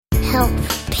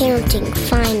health, parenting,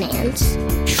 finance,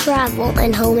 travel,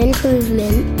 and home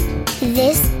improvement.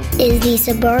 This is the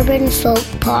Suburban Folk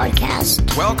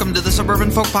Podcast. Welcome to the Suburban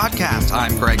Folk Podcast.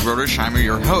 I'm Greg Rodersheimer,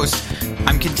 your host.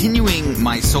 I'm continuing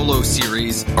my solo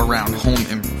series around home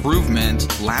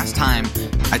improvement. Last time,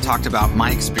 I talked about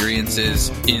my experiences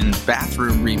in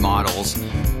bathroom remodels,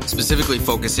 specifically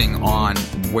focusing on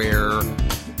where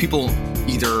people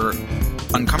either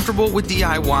uncomfortable with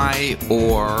DIY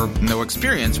or no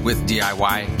experience with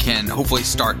DIY can hopefully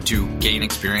start to gain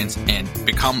experience and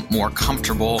become more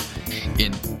comfortable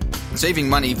in saving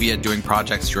money via doing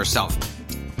projects yourself.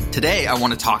 Today, I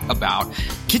want to talk about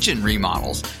kitchen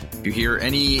remodels. If you hear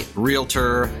any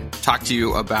realtor talk to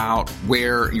you about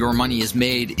where your money is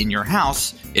made in your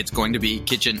house, it's going to be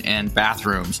kitchen and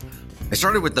bathrooms. I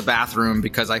started with the bathroom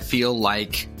because I feel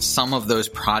like some of those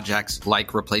projects,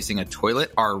 like replacing a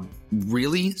toilet, are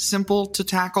really simple to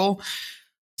tackle.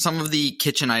 Some of the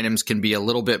kitchen items can be a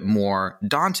little bit more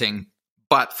daunting,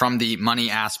 but from the money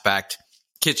aspect,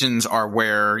 kitchens are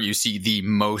where you see the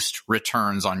most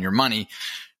returns on your money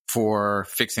for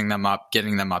fixing them up,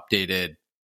 getting them updated,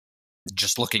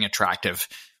 just looking attractive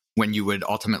when you would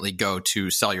ultimately go to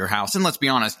sell your house. And let's be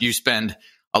honest, you spend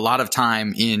a lot of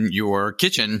time in your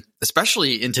kitchen,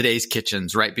 especially in today's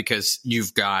kitchens, right? Because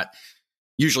you've got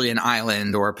usually an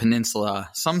island or a peninsula,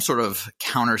 some sort of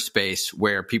counter space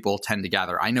where people tend to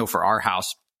gather. I know for our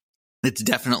house, it's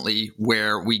definitely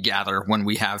where we gather when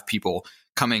we have people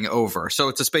coming over. So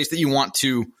it's a space that you want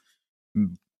to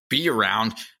be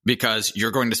around because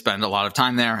you're going to spend a lot of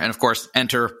time there. And of course,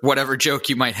 enter whatever joke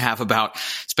you might have about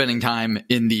spending time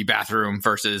in the bathroom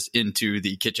versus into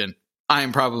the kitchen. I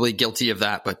am probably guilty of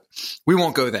that, but we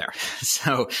won't go there.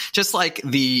 So just like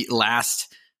the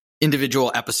last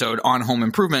individual episode on home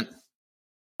improvement,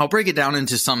 I'll break it down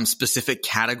into some specific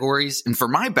categories. And for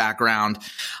my background,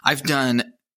 I've done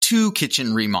 2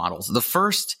 kitchen remodels. The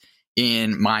first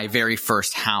in my very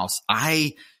first house,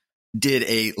 I did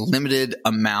a limited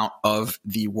amount of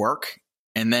the work.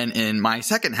 And then in my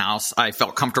second house, I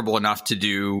felt comfortable enough to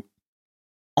do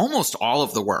almost all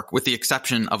of the work with the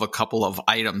exception of a couple of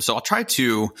items. So I'll try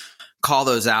to call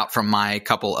those out from my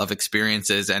couple of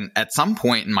experiences. And at some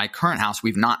point in my current house,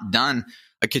 we've not done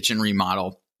a kitchen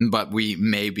remodel, but we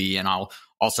may be. And I'll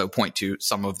also point to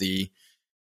some of the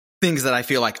things that I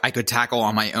feel like I could tackle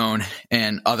on my own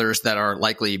and others that are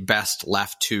likely best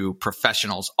left to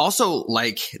professionals. Also,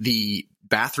 like the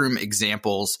bathroom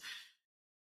examples,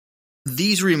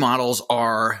 these remodels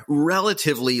are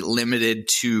relatively limited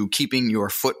to keeping your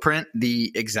footprint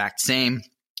the exact same.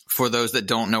 For those that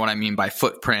don't know what I mean by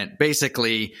footprint,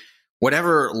 basically,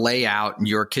 whatever layout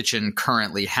your kitchen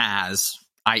currently has,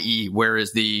 i.e., where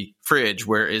is the fridge,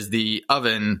 where is the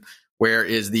oven, where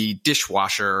is the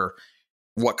dishwasher,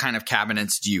 what kind of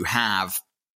cabinets do you have?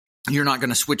 You're not going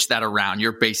to switch that around.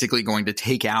 You're basically going to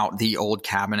take out the old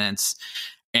cabinets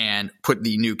and put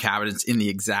the new cabinets in the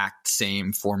exact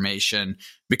same formation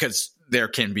because there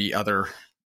can be other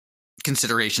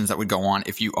considerations that would go on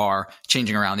if you are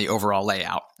changing around the overall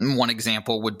layout. And one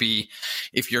example would be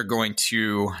if you're going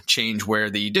to change where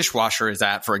the dishwasher is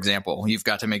at, for example, you've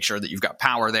got to make sure that you've got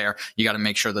power there. You got to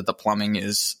make sure that the plumbing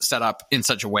is set up in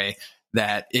such a way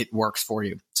that it works for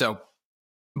you. So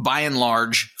by and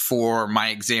large, for my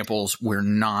examples, we're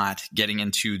not getting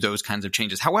into those kinds of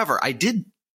changes. However, I did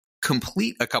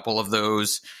complete a couple of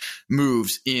those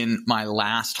moves in my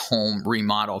last home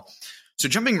remodel. So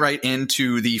jumping right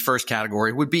into the first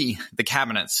category would be the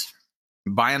cabinets.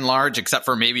 By and large, except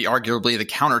for maybe arguably the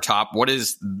countertop, what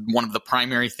is one of the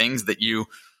primary things that you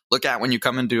look at when you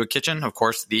come into a kitchen? Of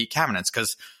course, the cabinets,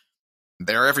 because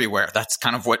they're everywhere. That's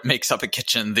kind of what makes up a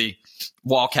kitchen, the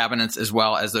wall cabinets as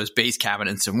well as those base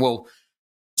cabinets. And we'll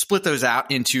split those out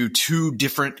into 2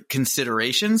 different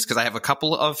considerations because I have a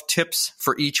couple of tips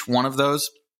for each one of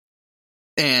those.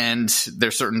 And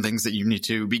there's certain things that you need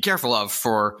to be careful of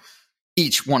for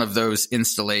each one of those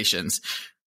installations.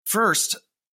 First,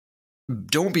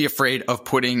 don't be afraid of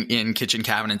putting in kitchen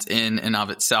cabinets in and of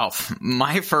itself.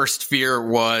 My first fear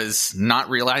was not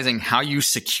realizing how you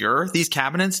secure these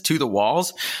cabinets to the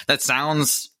walls. That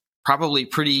sounds probably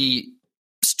pretty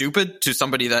stupid to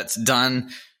somebody that's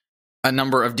done a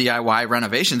number of DIY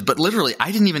renovations, but literally,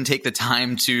 I didn't even take the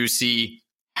time to see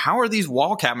how are these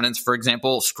wall cabinets, for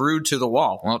example, screwed to the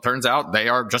wall? Well, it turns out they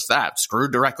are just that,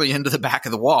 screwed directly into the back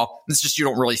of the wall. It's just you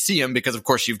don't really see them because, of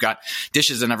course, you've got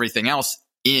dishes and everything else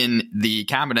in the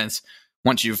cabinets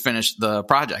once you've finished the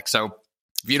project. So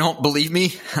if you don't believe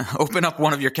me, open up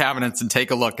one of your cabinets and take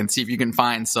a look and see if you can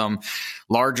find some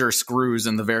larger screws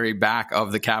in the very back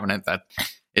of the cabinet that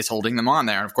is holding them on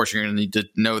there. And of course, you're going to need to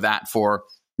know that for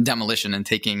demolition and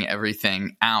taking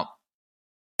everything out.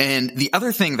 And the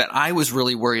other thing that I was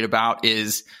really worried about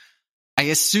is I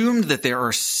assumed that there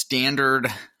are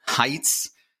standard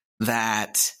heights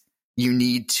that you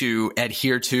need to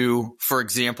adhere to. For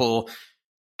example,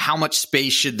 how much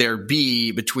space should there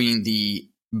be between the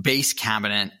base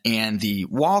cabinet and the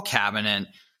wall cabinet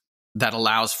that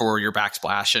allows for your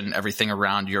backsplash and everything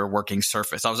around your working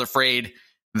surface? I was afraid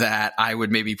that I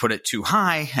would maybe put it too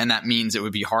high, and that means it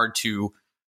would be hard to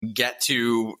get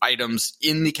to items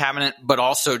in the cabinet, but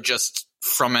also just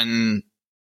from an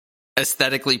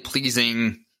aesthetically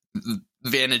pleasing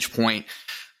vantage point,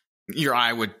 your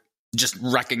eye would just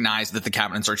recognize that the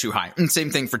cabinets are too high. And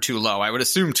same thing for too low. I would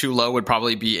assume too low would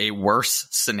probably be a worse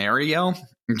scenario,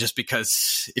 just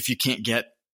because if you can't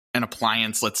get an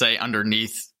appliance, let's say,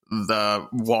 underneath the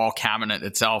wall cabinet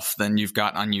itself, then you've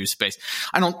got unused space.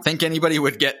 I don't think anybody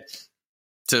would get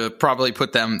to probably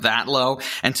put them that low.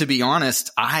 And to be honest,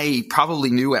 I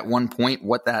probably knew at one point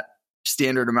what that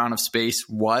standard amount of space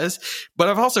was, but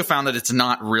I've also found that it's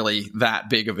not really that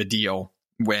big of a deal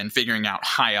when figuring out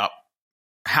how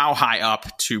high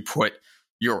up to put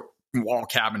your wall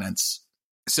cabinets.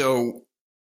 So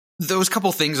those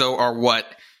couple things, though, are what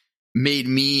made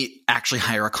me actually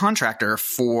hire a contractor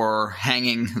for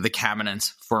hanging the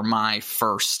cabinets for my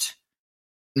first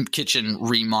kitchen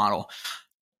remodel.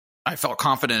 I felt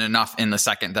confident enough in the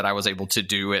second that I was able to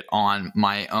do it on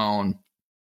my own.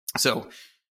 So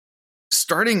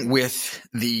starting with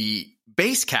the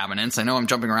base cabinets, I know I'm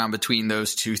jumping around between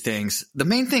those two things. The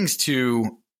main things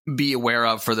to be aware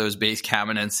of for those base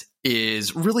cabinets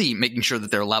is really making sure that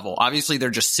they're level. Obviously,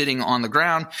 they're just sitting on the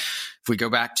ground. If we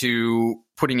go back to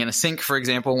putting in a sink, for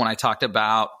example, when I talked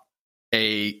about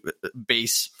a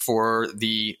base for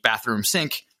the bathroom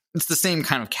sink, it's the same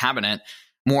kind of cabinet,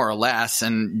 more or less,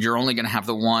 and you're only going to have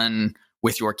the one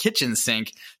with your kitchen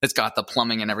sink that's got the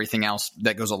plumbing and everything else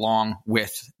that goes along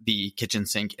with the kitchen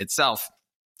sink itself.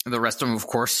 The rest of them, of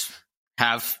course,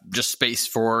 have just space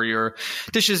for your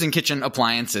dishes and kitchen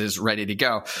appliances ready to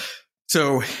go.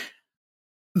 So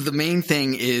the main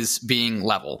thing is being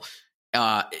level.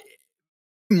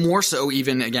 More so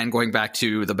even, again, going back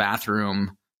to the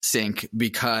bathroom sink,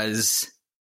 because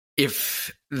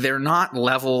if they're not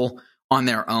level on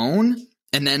their own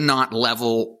and then not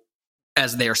level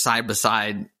as they are side by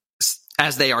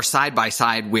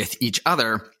side with each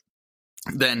other,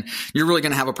 then you're really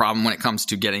going to have a problem when it comes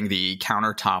to getting the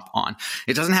countertop on.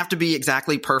 It doesn't have to be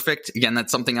exactly perfect. Again,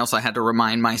 that's something else I had to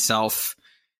remind myself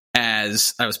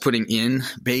as I was putting in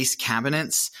base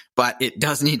cabinets, but it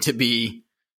does need to be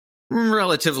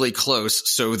relatively close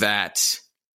so that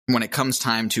when it comes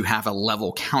time to have a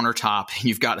level countertop,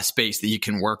 you've got a space that you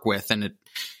can work with, and it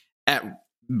at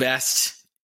best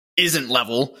isn't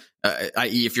level,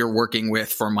 i.e. if you're working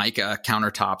with Formica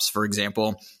countertops, for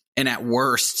example. And at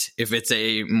worst, if it's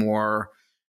a more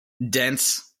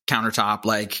dense countertop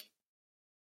like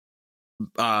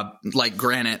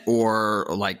granite or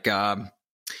like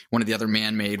one of the other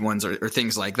man-made ones or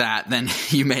things like that, then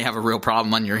you may have a real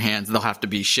problem on your hands. They'll have to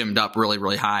be shimmed up really,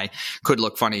 really high. Could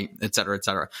look funny, et cetera, et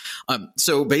cetera.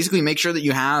 So basically make sure that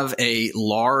you have a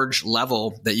large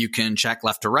level that you can check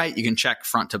left to right. You can check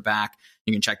front to back.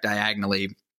 You can check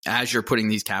diagonally as you're putting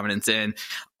these cabinets in.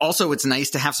 Also, it's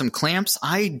nice to have some clamps.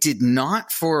 I did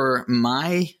not for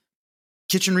my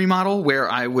kitchen remodel where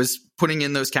I was putting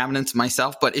in those cabinets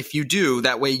myself, but if you do,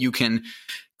 that way you can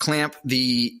clamp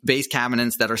the base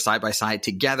cabinets that are side by side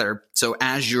together. So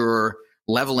as you're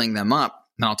leveling them up,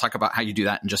 and I'll talk about how you do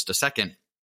that in just a second,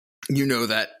 you know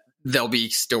that they'll be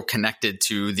still connected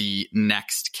to the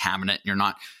next cabinet. You're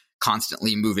not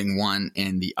constantly moving one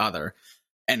and the other.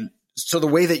 And so the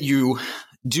way that you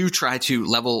do try to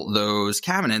level those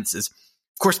cabinets is,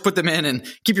 of course, put them in and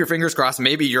keep your fingers crossed.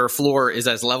 Maybe your floor is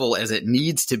as level as it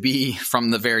needs to be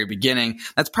from the very beginning.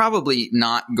 That's probably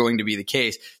not going to be the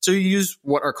case. So you use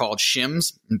what are called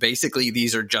shims. And basically,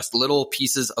 these are just little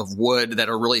pieces of wood that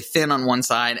are really thin on one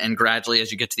side, and gradually,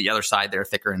 as you get to the other side, they're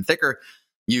thicker and thicker.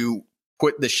 You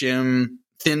put the shim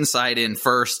thin side in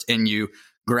first, and you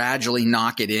gradually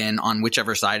knock it in on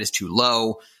whichever side is too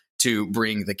low to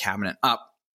bring the cabinet up.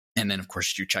 And then, of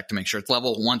course, you check to make sure it's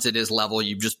level. Once it is level,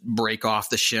 you just break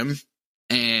off the shim.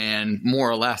 And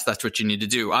more or less, that's what you need to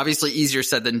do. Obviously, easier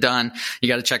said than done. You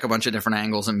got to check a bunch of different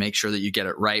angles and make sure that you get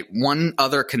it right. One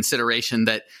other consideration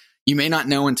that you may not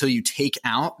know until you take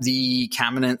out the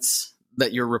cabinets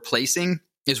that you're replacing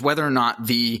is whether or not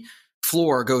the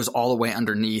floor goes all the way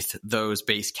underneath those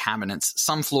base cabinets.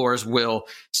 Some floors will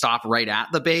stop right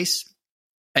at the base.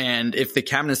 And if the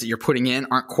cabinets that you're putting in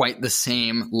aren't quite the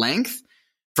same length,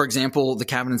 for example, the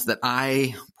cabinets that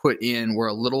I put in were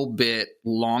a little bit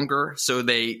longer, so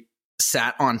they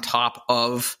sat on top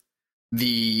of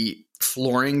the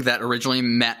flooring that originally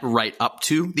met right up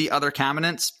to the other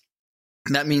cabinets.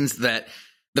 That means that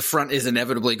the front is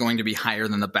inevitably going to be higher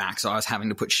than the back. So I was having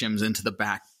to put shims into the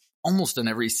back almost in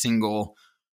every single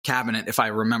cabinet, if I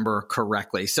remember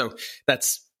correctly. So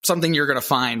that's something you're going to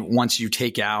find once you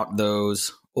take out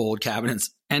those old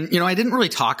cabinets. And, I didn't really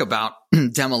talk about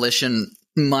demolition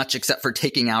much except for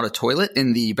taking out a toilet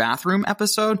in the bathroom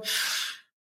episode.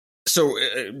 So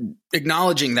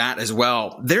acknowledging that as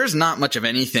well, there's not much of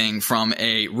anything from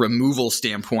a removal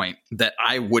standpoint that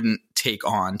I wouldn't take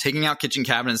on. Taking out kitchen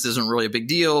cabinets isn't really a big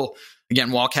deal.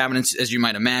 Again, wall cabinets, as you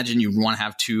might imagine, you want to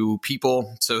have two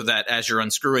people so that as you're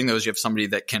unscrewing those, you have somebody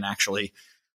that can actually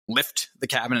lift the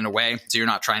cabinet away. So you're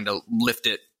not trying to lift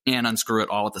it and unscrew it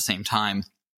all at the same time.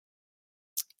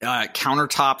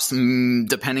 Countertops,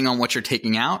 depending on what you're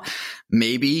taking out,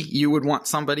 maybe you would want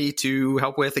somebody to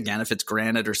help with. Again, if it's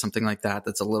granite or something like that,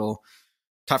 that's a little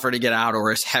tougher to get out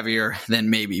or is heavier,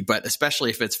 then maybe. But especially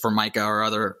if it's Formica or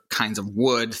other kinds of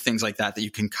wood, things like that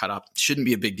you can cut up, shouldn't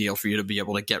be a big deal for you to be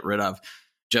able to get rid of.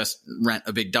 Just rent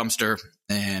a big dumpster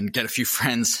and get a few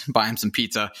friends, buy them some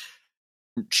pizza.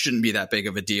 Shouldn't be that big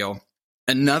of a deal.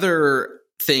 Another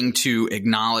thing to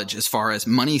acknowledge as far as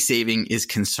money saving is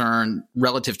concerned,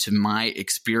 relative to my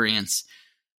experience,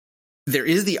 there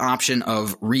is the option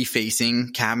of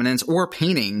refacing cabinets or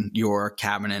painting your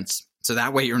cabinets. So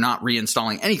that way you're not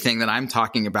reinstalling anything that I'm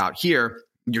talking about here.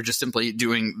 You're just simply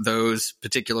doing those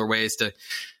particular ways to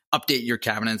update your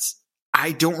cabinets.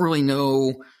 I don't really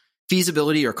know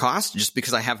feasibility or cost just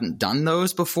because I haven't done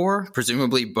those before.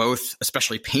 Presumably both,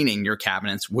 especially painting your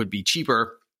cabinets, would be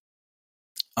cheaper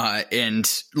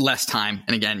and less time.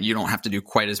 And again, you don't have to do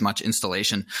quite as much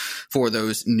installation for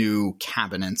those new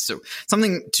cabinets. So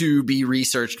something to be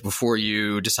researched before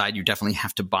you decide you definitely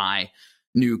have to buy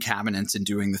new cabinets and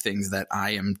doing the things that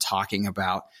I am talking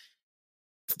about.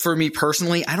 For me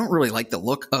personally, I don't really like the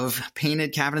look of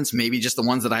painted cabinets. Maybe just the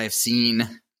ones that I have seen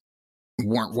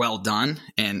weren't well done.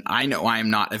 And I know I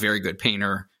am not a very good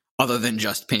painter other than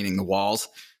just painting the walls.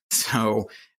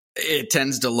 So it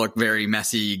tends to look very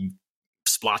messy,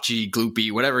 splotchy,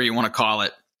 gloopy, whatever you want to call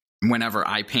it, whenever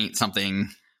I paint something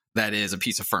that is a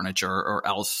piece of furniture or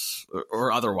else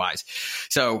or otherwise.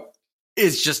 So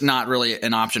it's just not really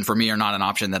an option for me, or not an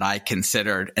option that I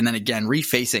considered. And then again,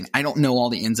 refacing, I don't know all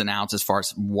the ins and outs as far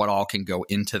as what all can go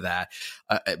into that.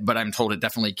 But I'm told it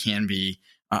definitely can be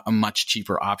a much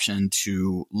cheaper option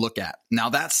to look at. Now,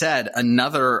 that said,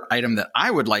 another item that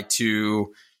I would like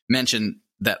to mention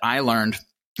that I learned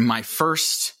my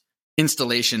first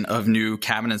installation of new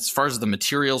cabinets, as far as the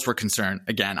materials were concerned,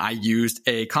 again, I used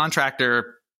a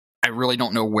contractor. I really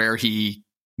don't know where he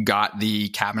got the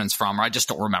cabinets from, or I just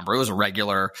don't remember. It was a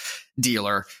regular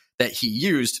dealer that he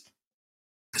used.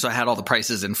 So I had all the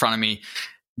prices in front of me.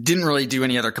 Didn't really do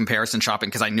any other comparison shopping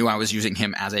because I knew I was using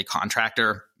him as a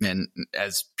contractor. And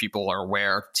as people are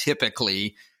aware,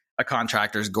 typically a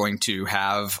contractor is going to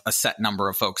have a set number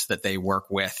of folks that they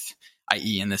work with,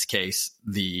 i.e. in this case,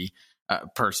 the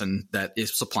person that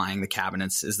is supplying the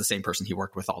cabinets is the same person he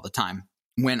worked with all the time.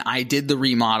 When I did the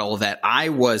remodel that I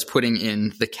was putting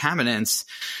in the cabinets,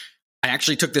 I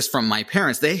actually took this from my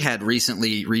parents. They had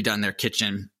recently redone their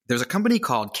kitchen. There's a company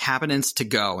called Cabinets to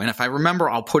Go. And if I remember,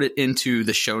 I'll put it into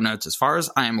the show notes. As far as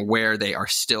I am aware, they are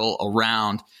still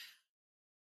around.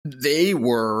 They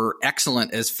were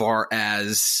excellent as far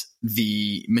as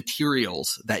the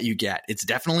materials that you get. It's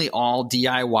definitely all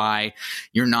DIY.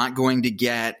 You're not going to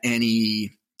get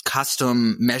any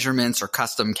custom measurements or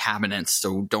custom cabinets,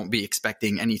 so don't be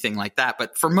expecting anything like that.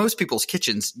 But for most people's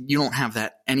kitchens, you don't have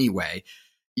that anyway.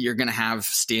 You're going to have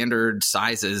standard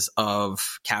sizes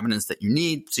of cabinets that you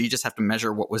need, so you just have to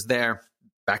measure what was there.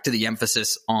 Back to the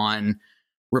emphasis on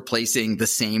replacing the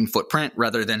same footprint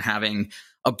rather than having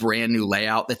a brand new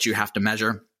layout that you have to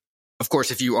measure. Of course,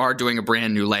 if you are doing a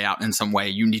brand new layout in some way,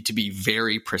 you need to be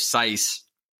very precise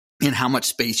in how much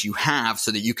space you have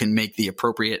so that you can make the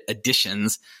appropriate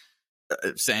additions.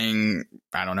 Saying,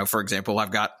 I don't know, for example,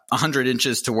 I've got 100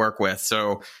 inches to work with.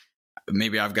 So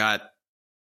maybe I've got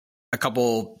a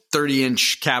couple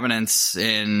 30-inch cabinets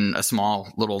in a small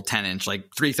little 10-inch,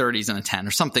 like 3 30s and a 10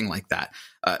 or something like that,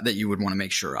 that you would want to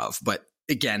make sure of. But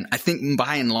again, I think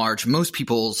by and large, most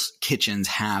people's kitchens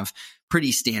have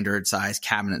pretty standard size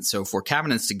cabinets. So for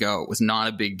Cabinets to Go, it was not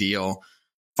a big deal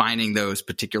finding those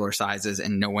particular sizes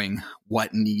and knowing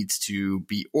what needs to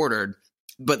be ordered.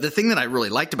 But the thing that I really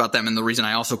liked about them, and the reason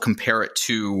I also compare it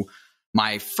to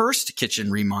my first kitchen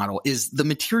remodel, is the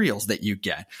materials that you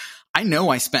get. I know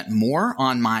I spent more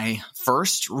on my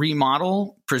first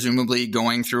remodel, presumably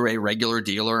going through a regular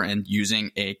dealer and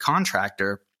using a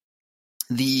contractor.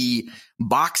 The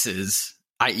boxes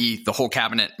i.e. the whole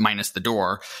cabinet minus the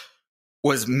door,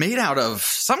 was made out of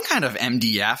some kind of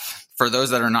MDF. For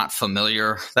those that are not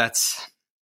familiar, that's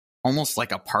almost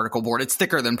like a particle board. It's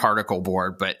thicker than particle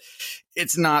board, but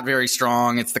it's not very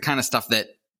strong. It's the kind of stuff that,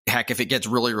 heck, if it gets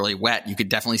really, really wet, you could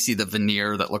definitely see the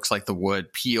veneer that looks like the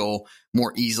wood peel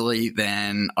more easily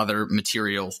than other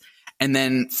materials. And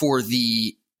then for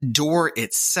the door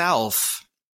itself,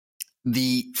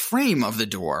 the frame of the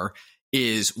door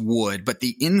is wood, but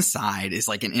the inside is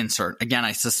like an insert. Again,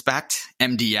 I suspect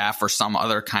MDF or some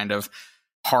other kind of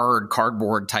hard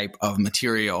cardboard type of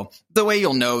material. The way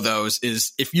you'll know those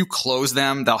is if you close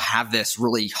them, they'll have this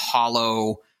really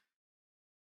hollow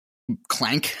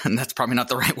clank. And that's probably not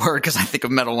the right word because I think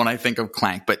of metal when I think of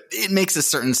clank, but it makes a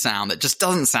certain sound that just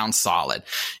doesn't sound solid.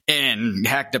 And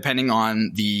heck, depending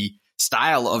on the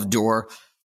style of door,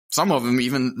 some of them,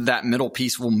 even that middle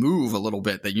piece will move a little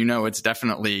bit, that it's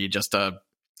definitely just a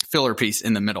filler piece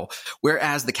in the middle.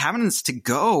 Whereas the cabinets to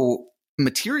go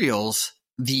materials,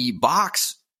 the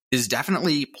box is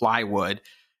definitely plywood,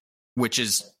 which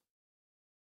is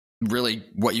really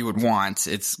what you would want.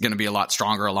 It's going to be a lot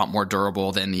stronger, a lot more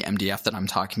durable than the MDF that I'm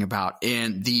talking about.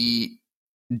 And the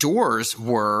doors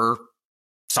were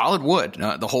solid wood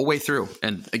the whole way through.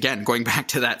 And again, going back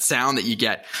to that sound that you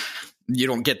get, you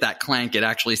don't get that clank. It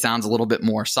actually sounds a little bit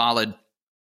more solid.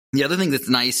 The other thing that's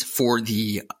nice for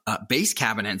the base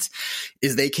cabinets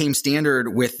is they came standard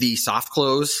with the soft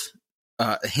close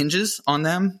hinges on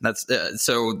them. That's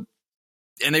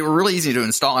and they were really easy to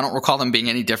install. I don't recall them being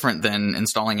any different than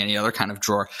installing any other kind of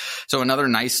drawer. So another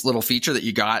nice little feature that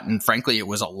you got, and frankly, it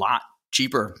was a lot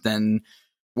cheaper than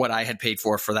what I had paid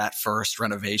for that first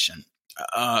renovation.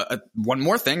 One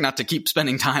more thing, not to keep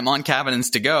spending time on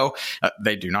cabinets to go.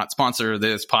 They do not sponsor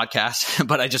this podcast,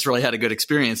 but I just really had a good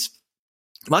experience.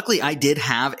 Luckily, I did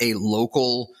have a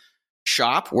local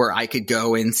shop where I could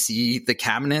go and see the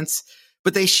cabinets,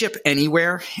 but they ship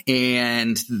anywhere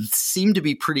and seem to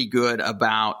be pretty good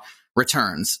about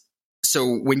returns.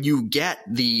 So when you get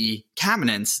the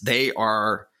cabinets, they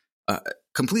are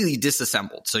completely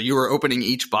disassembled. So you are opening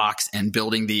each box and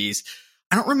building these.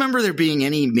 I don't remember there being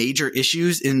any major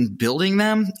issues in building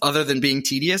them other than being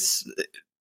tedious,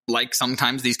 like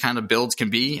sometimes these kind of builds can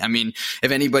be. I mean,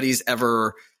 if anybody's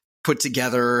ever put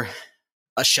together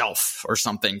a shelf or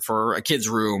something for a kid's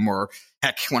room, or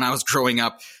heck, when I was growing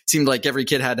up, it seemed like every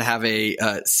kid had to have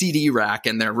a CD rack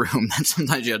in their room. And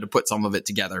sometimes you had to put some of it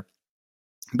together.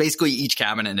 Basically, each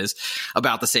cabinet is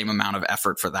about the same amount of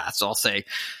effort for that. So I'll say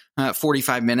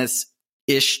 45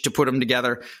 minutes-ish to put them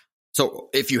together. So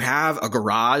if you have a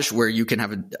garage where you can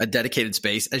have a dedicated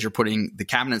space as you're putting the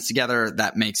cabinets together,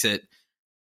 that makes it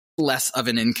less of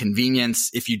an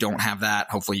inconvenience. If you don't have that,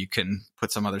 hopefully you can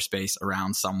put some other space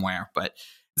around somewhere. But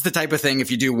it's the type of thing,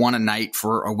 if you do one a night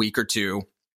for a week or two,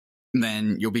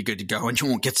 then you'll be good to go and you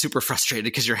won't get super frustrated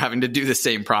because you're having to do the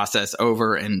same process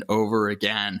over and over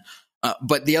again.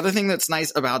 But the other thing that's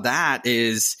nice about that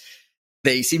is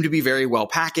they seem to be very well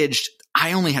packaged.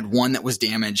 I only had one that was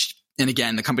damaged. And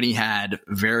again, the company had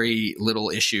very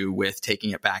little issue with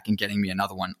taking it back and getting me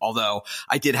another one. Although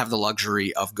I did have the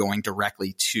luxury of going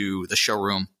directly to the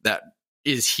showroom that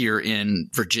is here in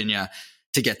Virginia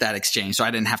to get that exchange. So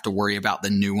I didn't have to worry about the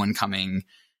new one coming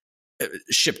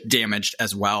shipped damaged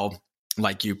as well,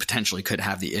 like you potentially could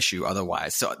have the issue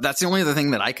otherwise. So that's the only other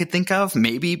thing that I could think of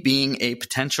maybe being a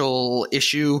potential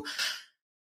issue.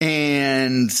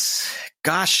 And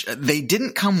gosh, they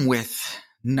didn't come with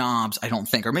knobs, I don't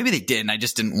think, or maybe they did and I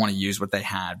just didn't want to use what they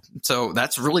had. So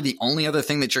that's really the only other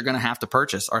thing that you're going to have to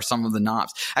purchase are some of the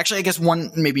knobs. Actually, I guess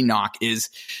one maybe knock is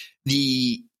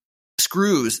the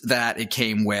screws that it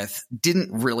came with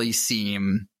didn't really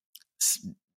seem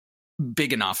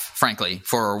big enough, frankly,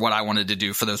 for what I wanted to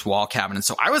do for those wall cabinets.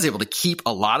 So I was able to keep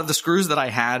a lot of the screws that I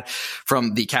had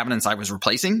from the cabinets I was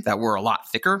replacing that were a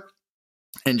lot thicker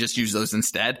and just use those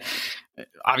instead.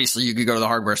 Obviously, you could go to the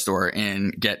hardware store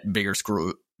and get bigger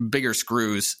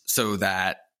screws so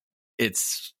that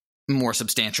it's more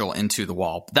substantial into the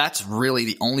wall. That's really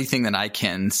the only thing that I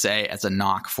can say as a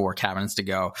knock for cabinets to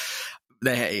go.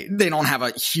 They don't have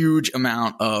a huge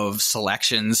amount of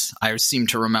selections. I seem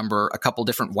to remember a couple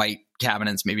different white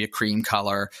cabinets, maybe a cream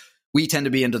color. We tend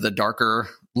to be into the darker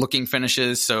looking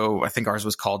finishes, so I think ours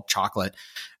was called chocolate.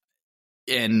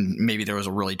 And maybe there was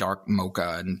a really dark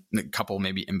mocha and a couple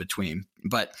maybe in between,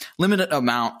 but limited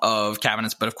amount of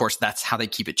cabinets. But of course, that's how they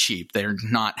keep it cheap. They're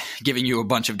not giving you a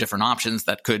bunch of different options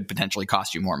that could potentially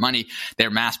cost you more money. They're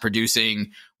mass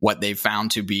producing what they've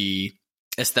found to be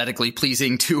aesthetically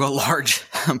pleasing to a large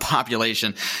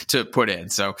population to put in.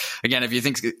 So again, if you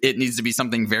think it needs to be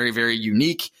something very, very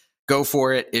unique, go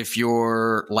for it. If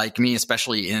you're like me,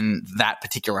 especially in that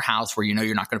particular house where you know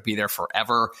you're not going to be there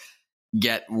forever,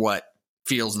 get what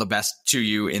feels the best to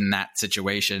you in that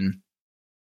situation.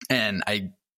 And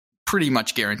I pretty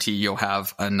much guarantee you'll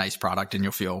have a nice product and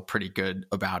you'll feel pretty good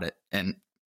about it. And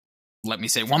let me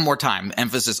say one more time,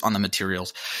 emphasis on the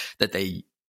materials that they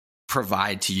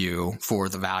provide to you for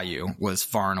the value was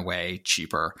far and away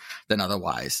cheaper than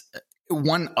otherwise.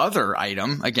 One other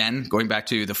item, again, going back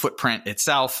to the footprint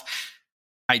itself,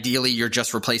 ideally you're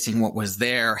just replacing what was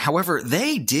there. However,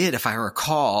 they did, if I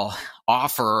recall,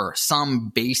 offer some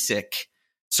basic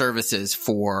services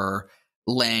for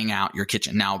laying out your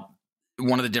kitchen. Now,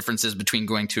 one of the differences between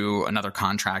going to another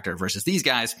contractor versus these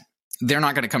guys, they're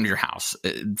not going to come to your house.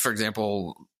 For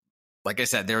example, like I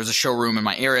said, there was a showroom in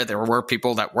my area. There were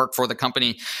people that work for the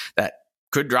company that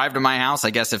could drive to my house, I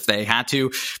guess, if they had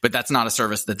to, but that's not a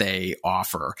service that they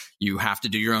offer. You have to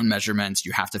do your own measurements.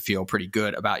 You have to feel pretty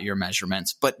good about your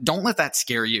measurements, but don't let that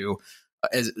scare you.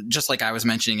 Just like I was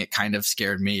mentioning, it kind of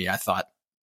scared me. I thought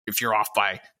if you're off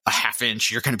by a half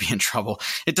inch, you're going to be in trouble.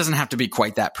 It doesn't have to be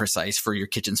quite that precise for your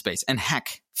kitchen space. And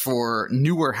heck, for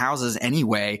newer houses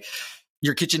anyway,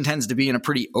 your kitchen tends to be in a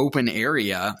pretty open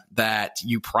area that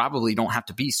you probably don't have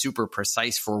to be super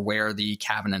precise for where the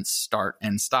cabinets start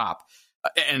and stop.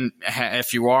 And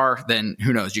if you are, then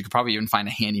who knows? You could probably even find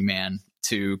a handyman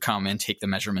to come and take the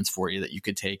measurements for you that you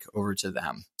could take over to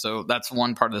them. So that's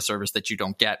one part of the service that you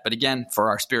don't get. But again, for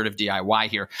our spirit of DIY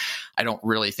here, I don't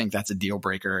really think that's a deal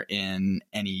breaker in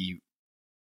any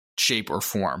shape or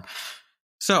form.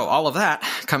 So all of that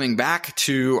coming back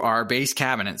to our base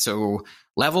cabinet. So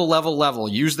level,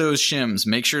 use those shims.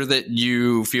 Make sure that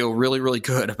you feel really, really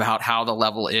good about how the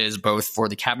level is, both for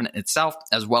the cabinet itself,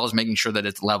 as well as making sure that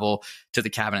it's level to the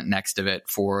cabinet next to it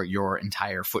for your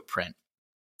entire footprint.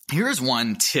 Here's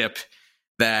one tip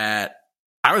that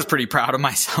I was pretty proud of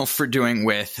myself for doing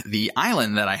with the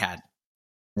island that I had.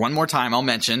 One more time, I'll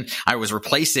mention I was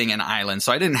replacing an island,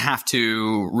 so I didn't have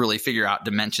to really figure out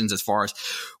dimensions as far as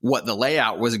what the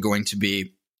layout was going to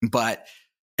be. But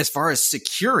as far as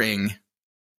securing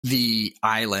the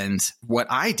island, what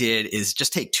I did is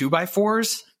just take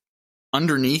 2x4s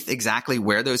underneath exactly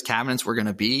where those cabinets were going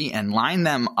to be and line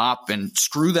them up and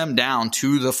screw them down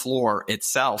to the floor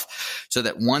itself so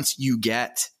that once you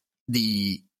get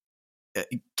the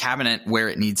cabinet where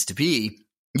it needs to be,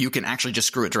 you can actually just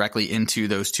screw it directly into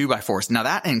those 2x4s. Now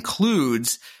that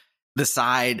includes the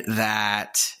side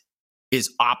that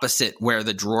is opposite where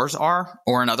the drawers are,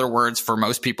 or in other words, for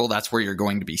most people, that's where you're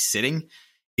going to be sitting,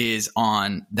 is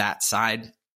on that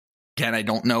side. Again, I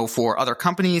don't know for other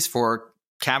companies, for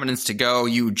cabinets to go,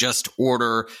 you just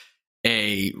order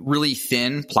a really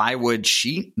thin plywood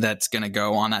sheet that's going to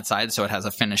go on that side so it has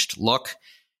a finished look.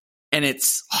 And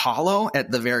it's hollow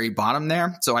at the very bottom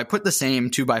there. So I put the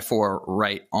same 2x4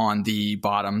 right on the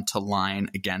bottom to line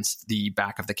against the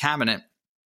back of the cabinet,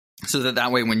 so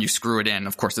that way when you screw it in,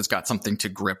 of course, it's got something to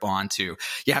grip onto.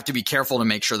 You have to be careful to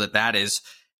make sure that that is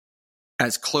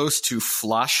as close to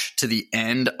flush to the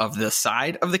end of the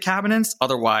side of the cabinets.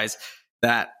 Otherwise,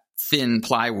 that thin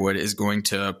plywood is going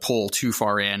to pull too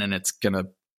far in and it's going to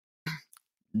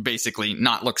basically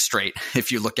not look straight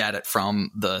if you look at it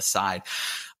from the side.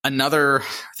 Another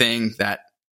thing that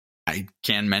I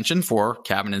can mention for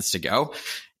cabinets to go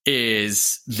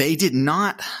is they did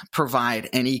not provide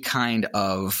any kind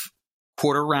of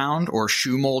quarter round, or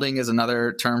shoe molding is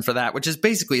another term for that, which is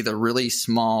basically the really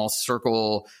small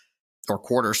circle or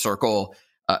quarter circle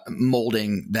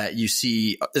molding that you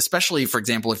see, especially, for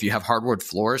example, if you have hardwood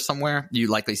floors somewhere, you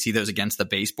likely see those against the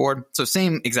baseboard. So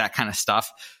same exact kind of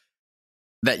stuff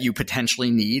that you potentially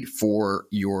need for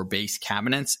your base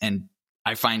cabinets. And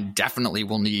I find definitely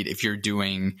will need if you're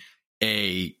doing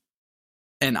an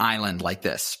island like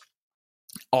this.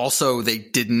 Also, they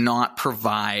did not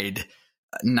provide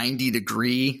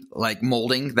 90-degree like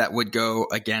molding that would go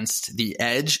against the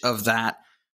edge of that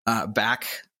back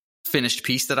finished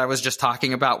piece that I was just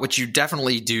talking about, which you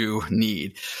definitely do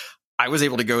need. I was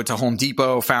able to go to Home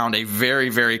Depot, found a very,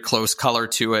 very close color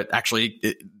to it. Actually,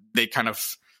 they kind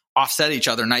of offset each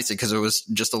other nicely because it was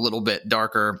just a little bit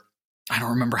darker. I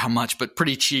don't remember how much, but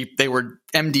pretty cheap. They were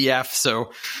MDF,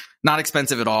 so not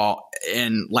expensive at all.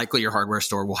 And likely your hardware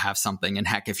store will have something. And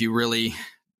heck, if you really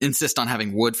insist on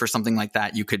having wood for something like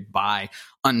that, you could buy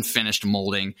unfinished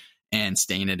molding and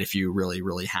stain it if you really,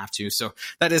 really have to. So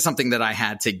that is something that I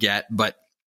had to get, but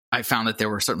I found that there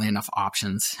were certainly enough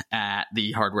options at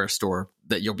the hardware store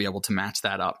that you'll be able to match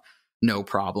that up. No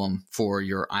problem for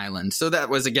your island. So that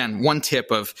was, again, one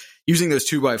tip of using those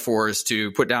 2x4s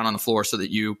to put down on the floor so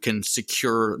that you can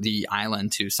secure the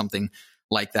island to something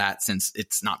like that, since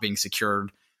it's not being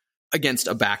secured against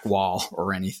a back wall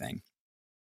or anything.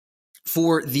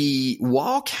 For the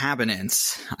wall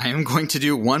cabinets, I am going to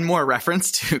do one more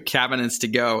reference to Cabinets to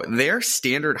Go. Their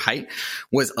standard height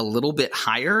was a little bit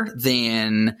higher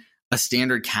than a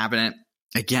standard cabinet.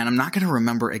 Again, I'm not going to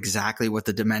remember exactly what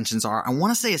the dimensions are. I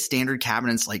want to say a standard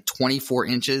cabinet's like 24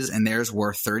 inches and theirs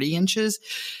were 30 inches.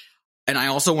 And I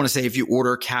also want to say if you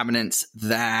order cabinets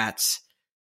that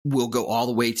will go all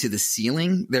the way to the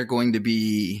ceiling, they're going to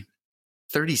be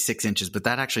 36 inches, but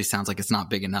that actually sounds like it's not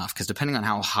big enough because depending on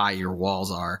how high your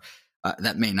walls are,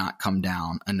 that may not come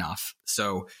down enough.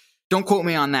 So don't quote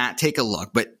me on that. Take a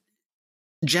look. But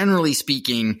generally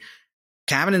speaking,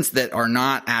 cabinets that are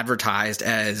not advertised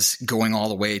as going all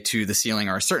the way to the ceiling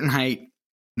are a certain height.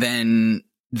 Then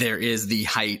there is the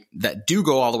height that do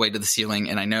go all the way to the ceiling.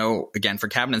 And I know, again, for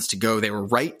Cabinets to Go, they were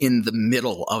right in the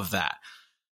middle of that.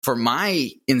 For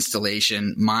my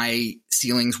installation, my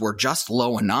ceilings were just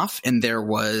low enough, and there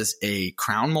was a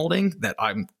crown molding that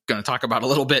I'm going to talk about a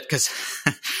little bit because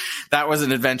that was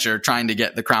an adventure trying to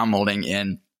get the crown molding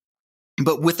in.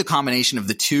 But with the combination of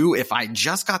the two, if I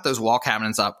just got those wall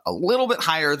cabinets up a little bit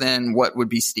higher than what would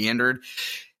be standard,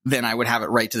 then I would have it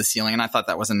right to the ceiling. And I thought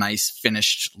that was a nice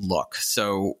finished look.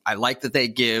 So I like that they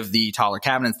give the taller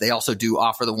cabinets. They also do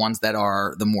offer the ones that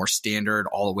are the more standard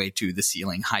all the way to the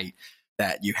ceiling height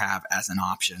that you have as an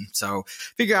option. So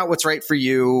figure out what's right for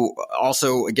you.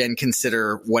 Also, again,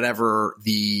 consider whatever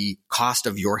the cost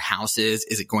of your house is.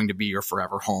 Is it going to be your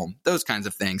forever home? Those kinds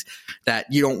of things that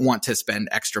you don't want to spend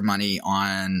extra money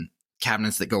on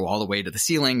cabinets that go all the way to the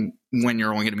ceiling when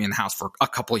you're only going to be in the house for a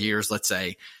couple of years, let's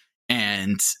say,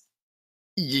 and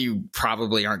you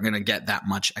probably aren't going to get that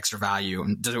much extra value.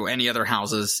 And do any other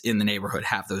houses in the neighborhood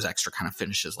have those extra kind of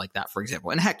finishes like that, for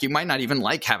example? And heck, you might not even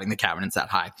like having the cabinets that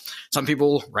high. Some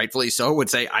people, rightfully so, would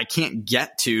say, I can't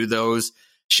get to those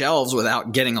shelves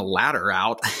without getting a ladder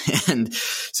out. And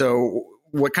so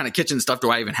what kind of kitchen stuff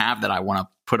do I even have that I want to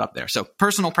put up there? So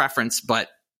personal preference, but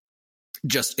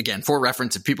just again, for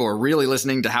reference, if people are really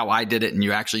listening to how I did it and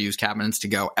you actually use Cabinets to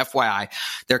Go, FYI,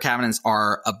 their cabinets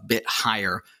are a bit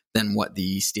higher than what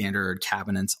the standard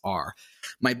cabinets are.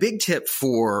 My big tip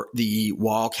for the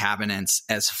wall cabinets,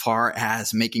 as far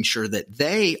as making sure that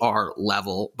they are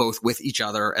level, both with each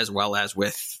other as well as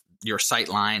with your sight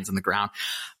lines and the ground.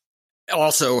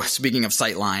 Also, speaking of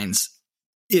sight lines,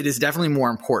 it is definitely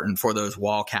more important for those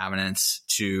wall cabinets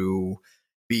to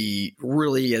be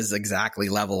really as exactly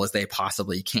level as they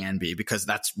possibly can be, because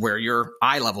that's where your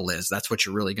eye level is. That's what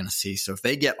you're really going to see. So if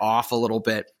they get off a little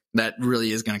bit, that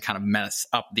really is going to kind of mess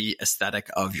up the aesthetic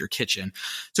of your kitchen.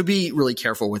 So be really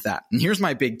careful with that. And here's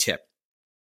my big tip.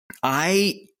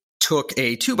 I took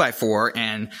a 2x4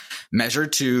 and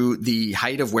measured to the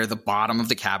height of where the bottom of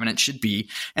the cabinet should be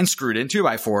and screwed in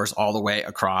 2x4s all the way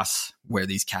across where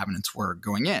these cabinets were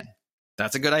going in.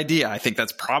 That's a good idea. I think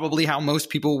that's probably how most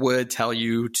people would tell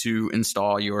you to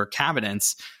install your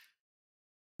cabinets.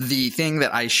 The thing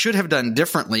that I should have done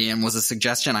differently, and was a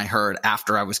suggestion I heard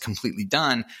after I was completely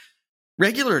done,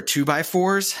 regular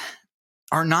 2x4s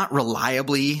are not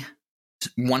reliably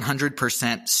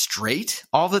 100% straight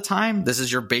all the time. This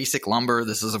is your basic lumber.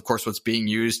 This is, of course, what's being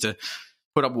used to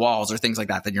put up walls or things like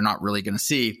that you're not really going to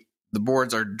see. The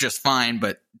boards are just fine,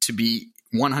 but to be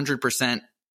 100%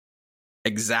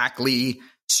 exactly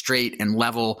straight and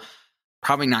level,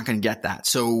 probably not going to get that.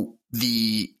 So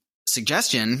the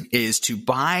suggestion is to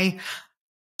buy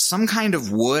some kind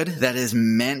of wood that is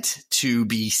meant to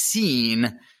be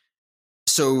seen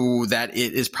so that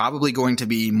it is probably going to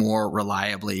be more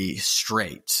reliably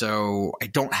straight. So I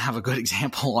don't have a good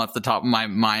example off the top of my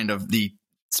mind of the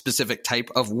specific type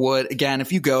of wood. Again,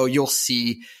 if you go, you'll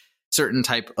see certain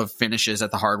type of finishes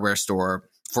at the hardware store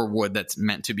for wood that's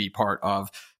meant to be part of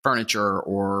furniture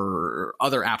or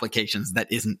other applications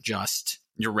that isn't just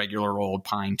your regular old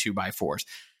pine 2x4s.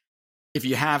 If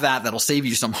you have that, that'll save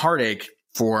you some heartache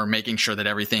for making sure that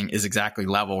everything is exactly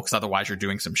level, because otherwise you're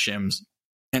doing some shims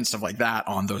and stuff like that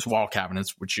on those wall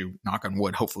cabinets, which you, knock on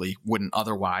wood, hopefully wouldn't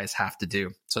otherwise have to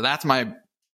do. So that's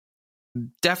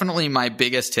definitely my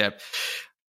biggest tip.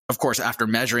 Of course, after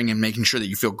measuring and making sure that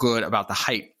you feel good about the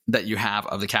height that you have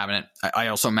of the cabinet, I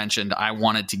also mentioned I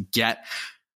wanted to get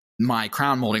my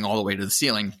crown molding all the way to the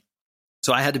ceiling.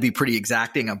 So I had to be pretty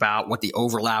exacting about what the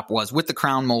overlap was with the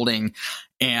crown molding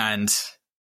and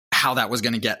how that was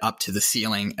going to get up to the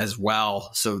ceiling as well.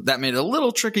 So that made it a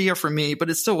little trickier for me, but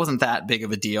it still wasn't that big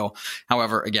of a deal.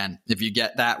 However, again, if you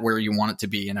get that where you want it to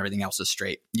be and everything else is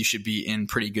straight, you should be in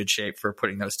pretty good shape for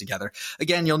putting those together.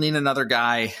 Again, you'll need another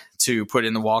guy to put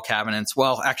in the wall cabinets.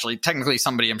 Well, actually, technically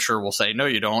somebody I'm sure will say, no,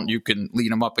 you don't. You can lean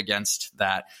them up against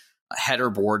that header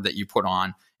board that you put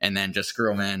on and then just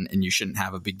screw them in, and you shouldn't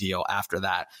have a big deal after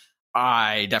that.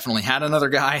 I definitely had another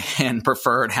guy and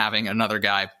preferred having another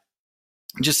guy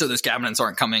just so those cabinets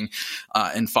aren't coming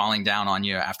and falling down on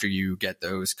you after you get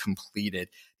those completed.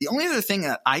 The only other thing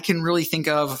that I can really think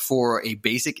of for a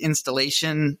basic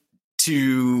installation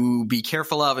to be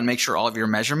careful of and make sure all of your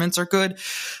measurements are good,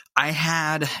 I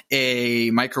had a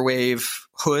microwave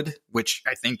hood, which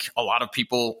I think a lot of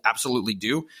people absolutely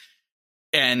do.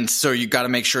 And so you got to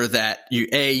make sure that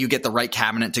you get the right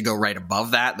cabinet to go right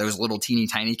above that, those little teeny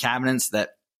tiny cabinets that,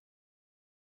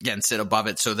 again, sit above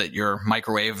it so that your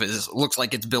microwave looks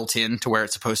like it's built in to where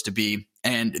it's supposed to be.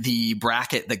 And the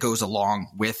bracket that goes along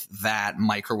with that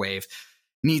microwave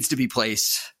needs to be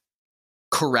placed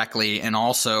correctly, and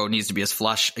also needs to be as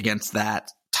flush against that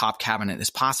top cabinet as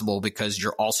possible, because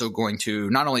you're also going to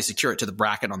not only secure it to the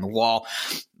bracket on the wall,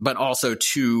 but also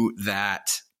to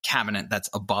that cabinet that's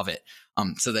above it.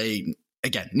 So they,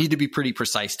 again, need to be pretty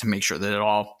precise to make sure that it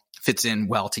all fits in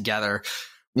well together.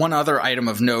 One other item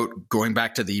of note, going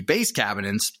back to the base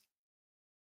cabinets,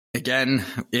 again,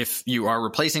 if you are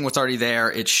replacing what's already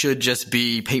there, it should just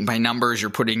be paint by numbers. You're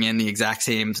putting in the exact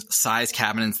same size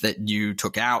cabinets that you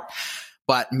took out,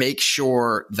 but make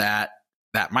sure that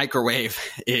that microwave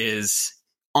is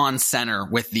on center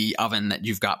with the oven that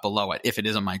you've got below it, if it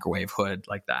is a microwave hood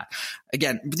like that.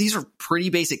 Again, these are pretty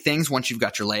basic things once you've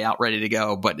got your layout ready to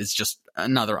go, but it's just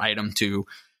another item to,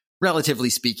 relatively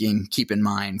speaking, keep in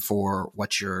mind for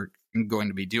what you're going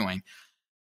to be doing.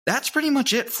 That's pretty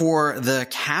much it for the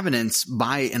cabinets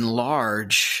by and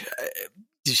large.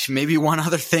 Maybe one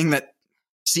other thing that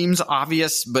seems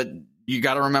obvious, but you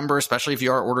got to remember, especially if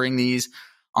you are ordering these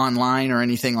online or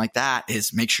anything like that,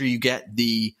 is make sure you get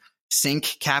the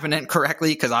sink cabinet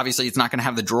correctly, because obviously it's not going to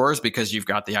have the drawers because you've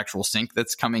got the actual sink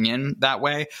that's coming in that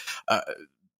way.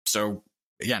 So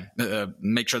again,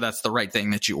 make sure that's the right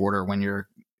thing that you order when you're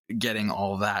getting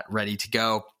all of that ready to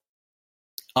go.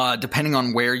 Depending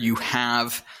on where you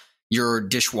have your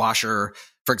dishwasher,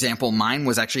 for example, mine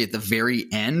was actually at the very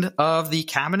end of the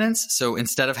cabinets. So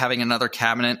instead of having another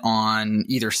cabinet on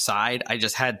either side, I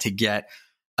just had to get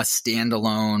a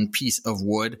standalone piece of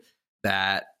wood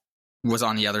that was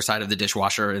on the other side of the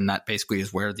dishwasher, and that basically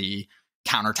is where the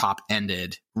countertop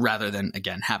ended, rather than,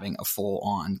 again, having a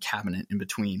full-on cabinet in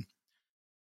between.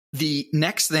 The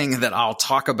next thing that I'll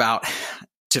talk about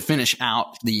to finish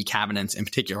out the cabinets in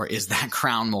particular is that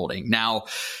crown molding. Now,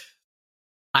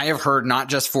 I have heard not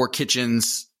just for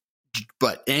kitchens,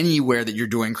 but anywhere that you're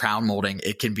doing crown molding,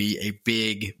 it can be a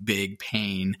big, big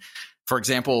pain. For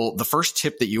example, the first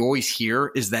tip that you always hear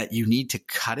is that you need to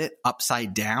cut it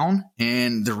upside down.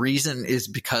 And the reason is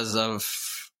because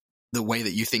of the way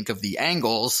that you think of the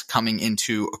angles coming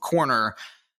into a corner.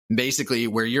 Basically,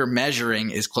 where you're measuring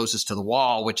is closest to the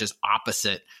wall, which is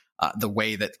opposite the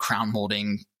way that crown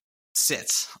molding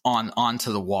sits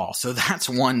onto the wall. So that's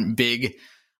one big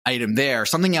item there.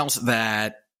 Something else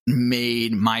that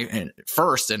made my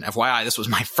first, and FYI, this was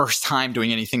my first time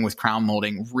doing anything with crown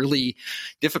molding, really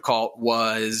difficult,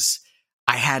 was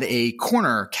I had a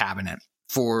corner cabinet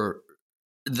for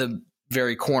the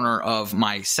very corner of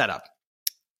my setup.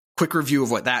 Quick review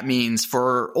of what that means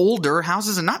for older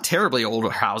houses, and not terribly older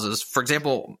houses. For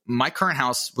example, my current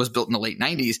house was built in the late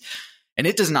 90s, and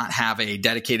it does not have a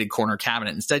dedicated corner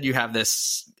cabinet. Instead, you have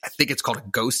this, I think it's called a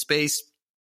ghost space,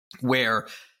 where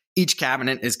each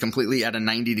cabinet is completely at a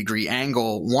 90-degree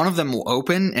angle. One of them will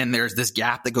open, and there's this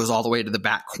gap that goes all the way to the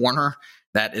back corner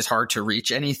that is hard to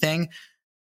reach anything.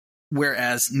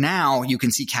 Whereas now you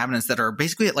can see cabinets that are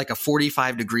basically at like a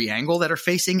 45-degree angle that are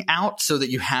facing out, so that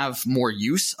you have more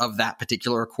use of that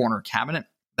particular corner cabinet.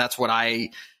 That's what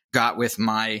I got with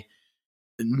my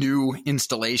new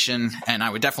installation, and I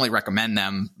would definitely recommend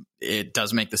them. It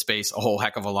does make the space a whole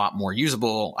heck of a lot more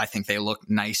usable. I think they look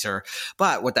nicer.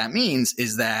 But what that means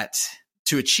is that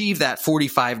to achieve that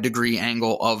 45-degree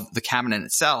angle of the cabinet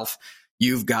itself,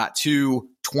 you've got two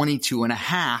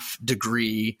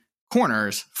 22.5-degree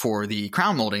corners for the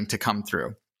crown molding to come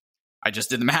through. I just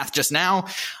did the math just now,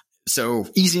 so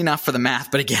easy enough for the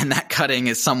math. But again, that cutting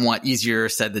is somewhat easier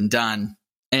said than done.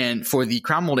 And for the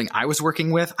crown molding I was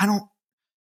working with, I don't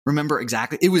remember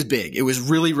exactly. It was big. It was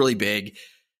really, really big.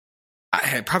 I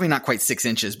had probably not quite 6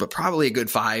 inches, but probably a good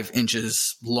 5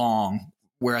 inches long.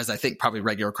 Whereas I think probably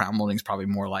regular crown molding is probably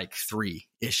more like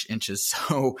 3-ish inches.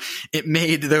 So it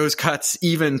made those cuts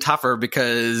even tougher,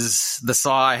 because the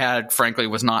saw I had, frankly,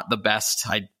 was not the best.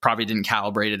 I probably didn't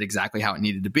calibrate it exactly how it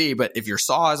needed to be. But if your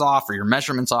saw is off or your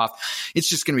measurements off, it's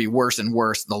just going to be worse and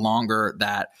worse the longer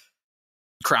that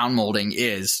crown molding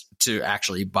is to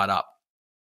actually butt up.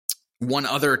 One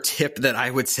other tip that I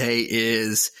would say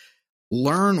is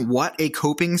learn what a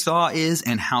coping saw is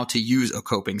and how to use a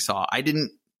coping saw. I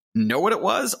didn't know what it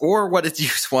was or what its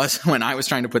use was when I was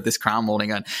trying to put this crown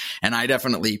molding on, and I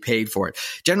definitely paid for it.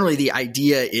 Generally, the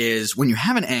idea is when you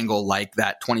have an angle like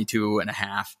that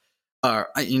 22.5,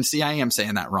 you see, I am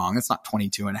saying that wrong. It's not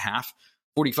 22.5.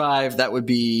 45, that would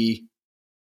be,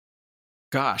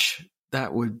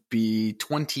 that would be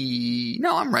 20.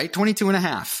 No, I'm right.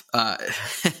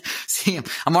 22.5. See,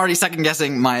 I'm already second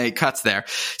guessing my cuts there.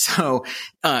 So,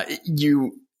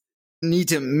 you need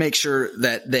to make sure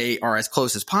that they are as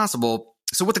close as possible.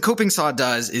 So what the coping saw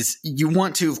does is you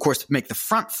want to, of course, make the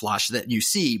front flush that you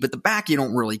see, but the back, you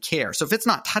don't really care. So if it's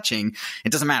not touching,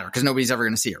 it doesn't matter because nobody's ever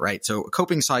going to see it, right? So a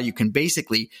coping saw, you can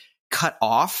basically cut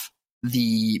off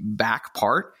the back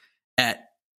part at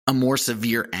a more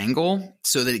severe angle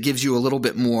so that it gives you a little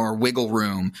bit more wiggle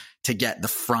room to get the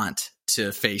front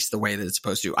to face the way that it's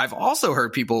supposed to. I've also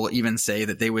heard people even say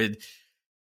that they would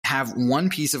have one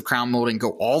piece of crown molding go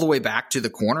all the way back to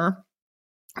the corner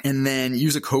and then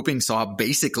use a coping saw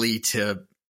basically to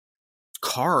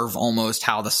carve almost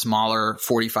how the smaller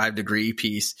 45-degree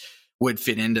piece would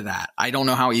fit into that. I don't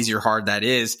know how easy or hard that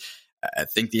is. I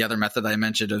think the other method I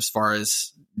mentioned as far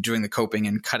as doing the coping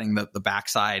and cutting the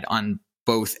backside on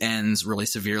both ends really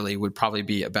severely would probably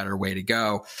be a better way to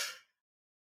go.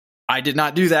 I did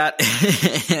not do that,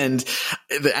 and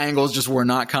the angles just were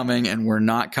not coming.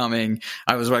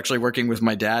 I was actually working with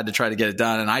my dad to try to get it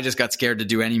done, and I just got scared to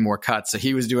do any more cuts. So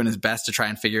he was doing his best to try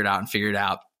and figure it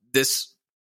out. This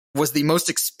was the most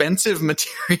expensive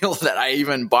material that I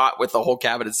even bought with the whole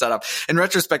cabinet setup. In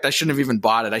retrospect, I shouldn't have even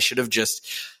bought it. I should have just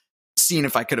seen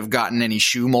if I could have gotten any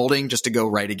shoe molding just to go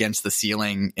right against the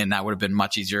ceiling, and that would have been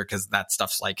much easier because that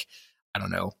stuff's like, I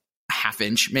don't know, half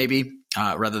inch maybe,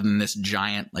 rather than this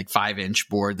giant like 5-inch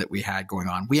board that we had going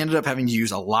on. We ended up having to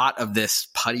use a lot of this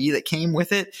putty that came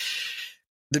with it.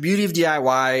 The beauty of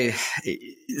DIY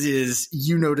is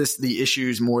you notice the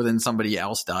issues more than somebody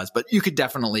else does, but you could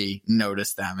definitely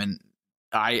notice them. And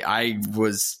I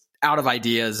was out of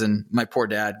ideas, and my poor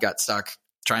dad got stuck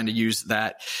trying to use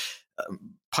that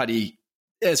putty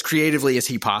as creatively as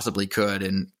he possibly could.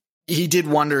 And he did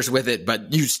wonders with it,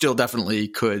 but you still definitely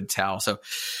could tell. So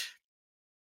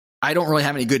I don't really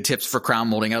have any good tips for crown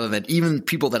molding other than even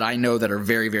people that I know that are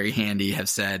very, very handy have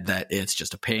said that it's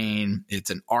just a pain. It's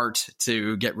an art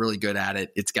to get really good at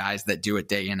it. It's guys that do it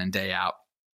day in and day out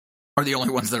are the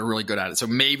only ones that are really good at it. So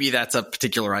maybe that's a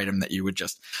particular item that you would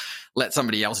just let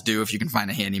somebody else do if you can find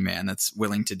a handyman that's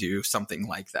willing to do something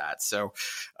like that. So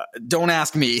don't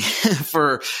ask me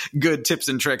for good tips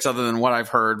and tricks other than what I've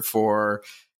heard for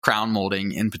crown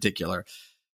molding in particular.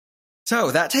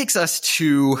 So that takes us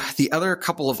to the other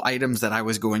couple of items that I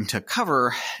was going to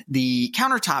cover, the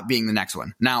countertop being the next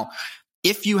one. Now,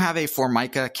 if you have a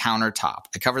Formica countertop,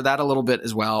 I covered that a little bit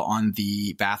as well on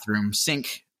the bathroom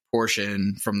sink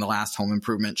portion from the last home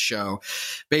improvement show.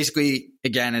 Basically,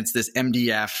 again, it's this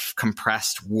MDF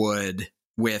compressed wood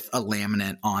with a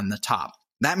laminate on the top.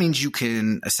 That means you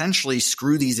can essentially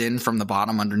screw these in from the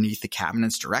bottom underneath the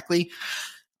cabinets directly.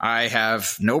 I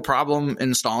have no problem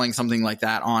installing something like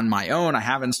that on my own. I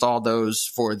have installed those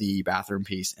for the bathroom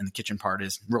piece, and the kitchen part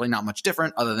is really not much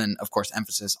different other than, of course,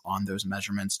 emphasis on those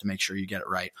measurements to make sure you get it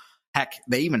right. Heck,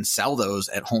 they even sell those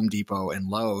at Home Depot and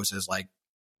Lowe's as like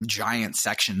giant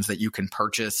sections that you can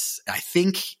purchase. I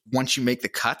think once you make the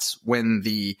cuts, when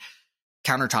the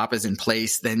countertop is in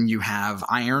place, then you have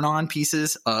iron-on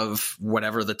pieces of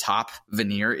whatever the top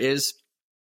veneer is.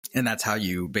 And that's how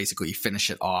you basically finish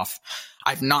it off.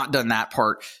 I've not done that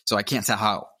part, so I can't tell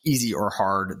how easy or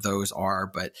hard those are.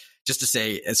 But just to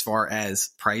say, as far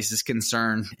as price is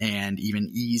concerned and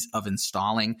even ease of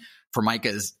installing, Formica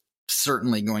is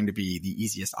certainly going to be the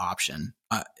easiest option.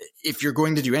 If you're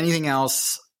going to do anything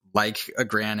else, like a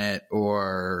granite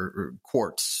or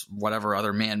quartz, whatever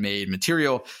other man-made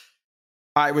material,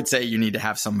 I would say you need to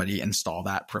have somebody install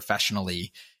that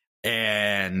professionally.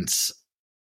 And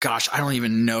gosh, I don't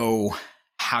even know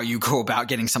how you go about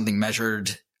getting something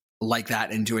measured like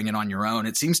that and doing it on your own.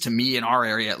 It seems to me, in our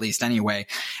area at least anyway,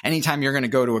 anytime you're going to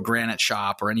go to a granite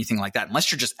shop or anything like that,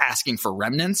 unless you're just asking for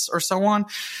remnants or so on,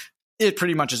 it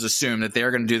pretty much is assumed that they're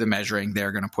going to do the measuring,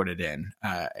 they're going to put it in.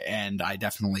 And I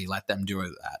definitely let them do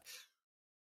that.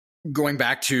 Going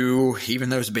back to even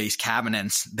those base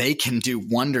cabinets, they can do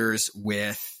wonders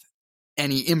with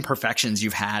any imperfections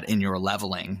you've had in your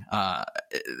leveling.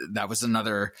 That was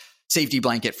another safety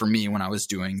blanket for me when I was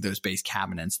doing those base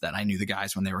cabinets, that I knew the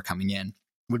guys when they were coming in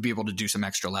would be able to do some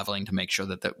extra leveling to make sure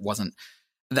that that wasn't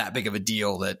that big of a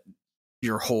deal that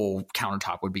your whole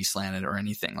countertop would be slanted or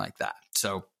anything like that.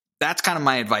 So that's kind of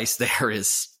my advice there,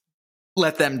 is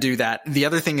let them do that. The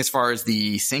other thing, as far as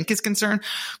the sink is concerned,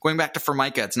 going back to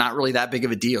Formica, it's not really that big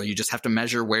of a deal. You just have to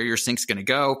measure where your sink's going to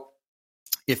go.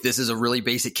 If this is a really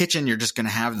basic kitchen, you're just going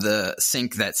to have the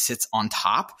sink that sits on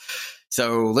top.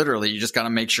 So literally, you just got to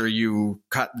make sure you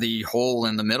cut the hole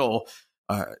in the middle,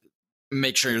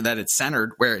 make sure that it's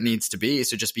centered where it needs to be.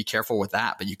 So just be careful with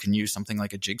that. But you can use something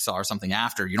like a jigsaw or something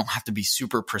after. You don't have to be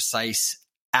super precise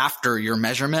after your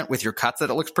measurement with your cuts that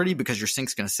it looks pretty, because your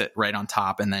sink's going to sit right on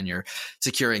top, and then you're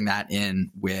securing that in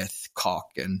with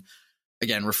caulk. And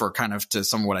again, refer kind of to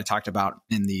some of what I talked about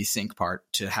in the sink part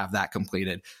to have that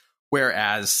completed.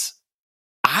 Whereas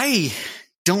I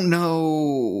don't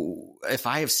know if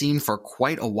I have seen for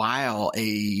quite a while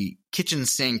a kitchen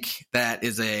sink that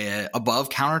is a above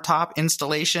countertop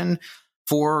installation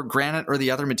for granite or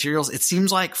the other materials. It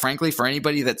seems like, frankly, for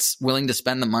anybody that's willing to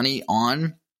spend the money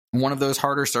on one of those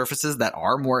harder surfaces that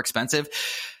are more expensive,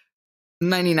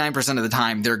 99% of the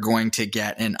time they're going to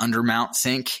get an undermount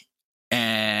sink.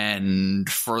 And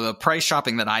for the price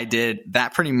shopping that I did,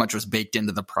 that pretty much was baked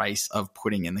into the price of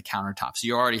putting in the countertop. So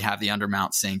you already have the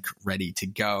undermount sink ready to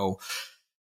go.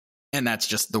 And that's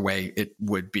just the way it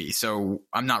would be. So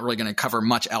I'm not really going to cover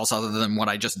much else other than what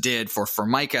I just did for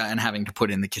Formica and having to put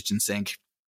in the kitchen sink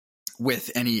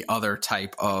with any other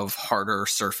type of harder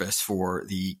surface for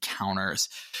the counters.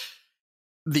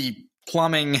 The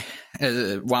plumbing,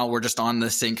 while we're just on the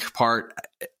sink part,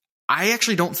 I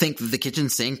actually don't think the kitchen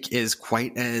sink is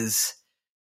quite as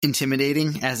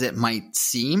intimidating as it might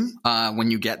seem.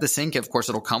 When you get the sink, of course,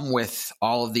 it'll come with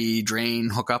all of the drain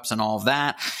hookups and all of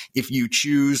that. If you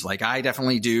choose, like I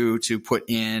definitely do, to put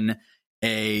in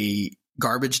a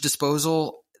garbage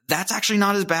disposal, that's actually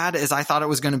not as bad as I thought it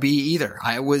was going to be either.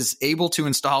 I was able to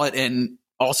install it, and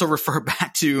also refer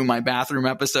back to my bathroom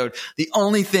episode. The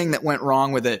only thing that went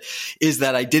wrong with it is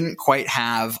that I didn't quite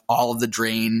have all of the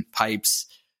drain pipes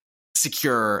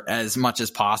secure as much as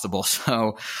possible.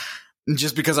 So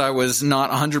just because I was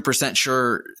not 100%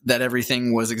 sure that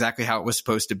everything was exactly how it was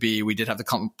supposed to be, we did have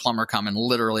the plumber come, and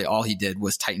literally all he did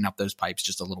was tighten up those pipes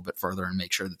just a little bit further and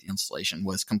make sure that the installation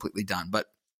was completely done. But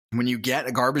when you get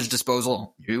a garbage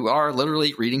disposal, you are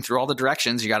literally reading through all the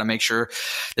directions. You got to make sure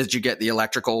that you get the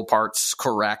electrical parts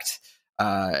correct.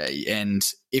 And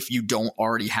if you don't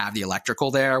already have the electrical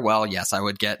there, well, yes, I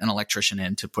would get an electrician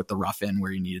in to put the rough in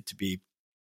where you need it to be.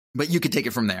 But you could take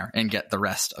it from there and get the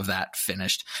rest of that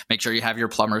finished. Make sure you have your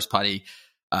plumber's putty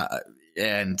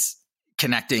and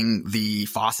connecting the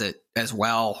faucet as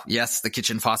well. Yes, the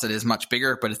kitchen faucet is much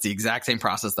bigger, but it's the exact same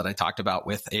process that I talked about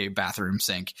with a bathroom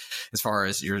sink as far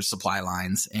as your supply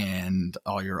lines and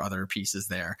all your other pieces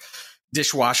there.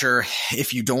 Dishwasher,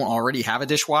 if you don't already have a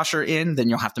dishwasher in, then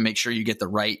you'll have to make sure you get the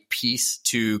right piece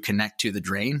to connect to the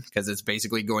drain, because it's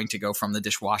basically going to go from the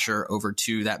dishwasher over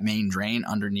to that main drain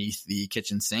underneath the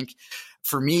kitchen sink.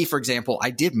 For me, for example,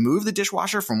 I did move the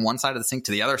dishwasher from one side of the sink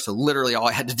to the other. So literally all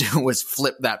I had to do was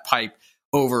flip that pipe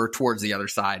over towards the other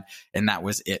side, and that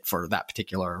was it for that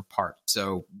particular part.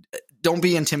 So don't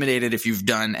be intimidated if you've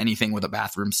done anything with a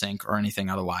bathroom sink or anything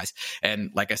otherwise.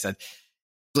 And like I said,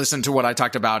 listen to what I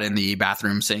talked about in the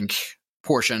bathroom sink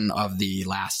portion of the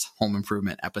last home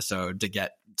improvement episode to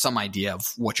get some idea of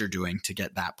what you're doing to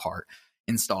get that part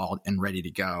installed and ready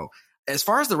to go. As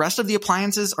far as the rest of the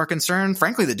appliances are concerned,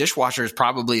 frankly, the dishwasher is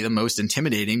probably the most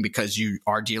intimidating because you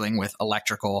are dealing with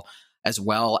electrical as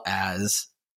well as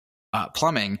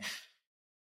plumbing.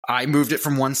 I moved it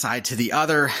from one side to the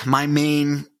other. My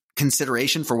main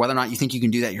consideration for whether or not you think you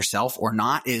can do that yourself or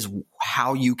not is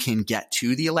how you can get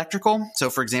to the electrical. So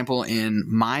for example, in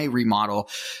my remodel,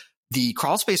 the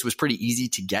crawl space was pretty easy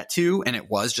to get to, and it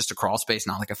was just a crawl space,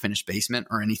 not like a finished basement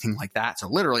or anything like that. So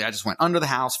literally I just went under the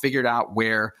house, figured out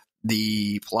where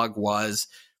the plug was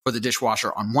for the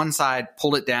dishwasher on one side,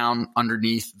 pulled it down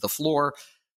underneath the floor,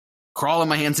 crawl on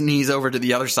my hands and knees over to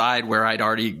the other side where I'd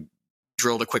already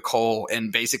drilled a quick hole.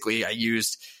 And basically I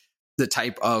used the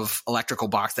type of electrical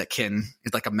box that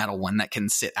it's like a metal one that can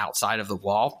sit outside of the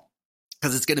wall,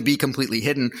 because it's going to be completely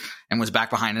hidden, and was back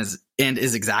behind and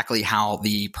is exactly how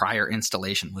the prior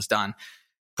installation was done.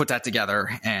 Put that together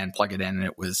and plug it in, and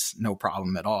it was no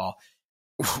problem at all.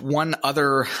 One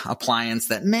other appliance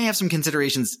that may have some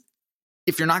considerations,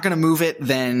 if you're not going to move it,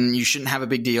 then you shouldn't have a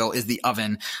big deal, is the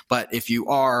oven. But if you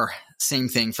are, same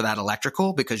thing for that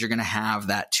electrical, because you're going to have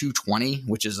that 220,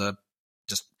 which is a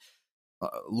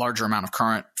larger amount of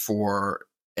current for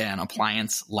an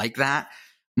appliance like that.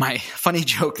 My funny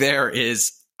joke there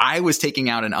is I was taking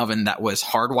out an oven that was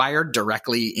hardwired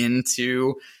directly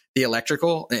into the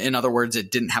electrical. In other words,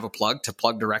 it didn't have a plug to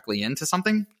plug directly into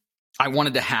something. I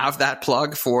wanted to have that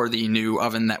plug for the new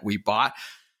oven that we bought.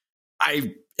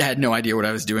 I had no idea what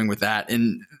I was doing with that.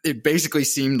 And it basically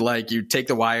seemed like you take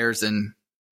the wires and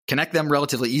connect them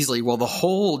relatively easily. Well, the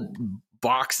whole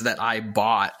box that I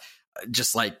bought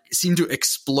just like seemed to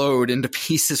explode into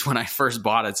pieces when I first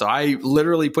bought it. So I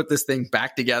literally put this thing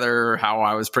back together how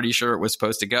I was pretty sure it was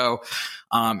supposed to go,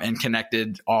 and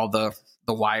connected all the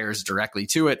wires directly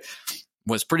to it.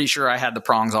 Was pretty sure I had the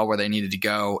prongs all where they needed to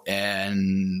go,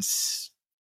 and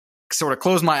sort of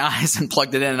closed my eyes and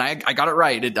plugged it in. And I got it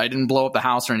right. I didn't blow up the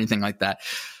house or anything like that.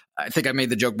 I think I made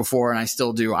the joke before, and I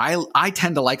still do. I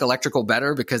tend to like electrical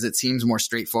better because it seems more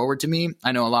straightforward to me.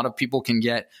 I know a lot of people can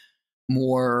get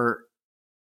more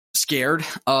scared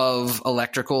of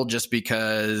electrical just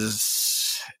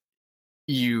because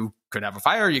you could have a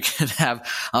fire, you could have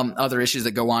other issues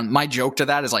that go on. My joke to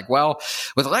that is like, well,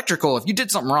 with electrical, if you did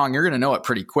something wrong, you're going to know it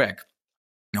pretty quick.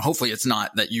 Hopefully it's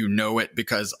not that you know it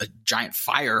because a giant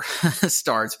fire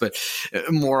starts, but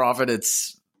more often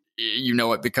it's you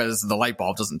know it because the light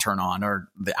bulb doesn't turn on or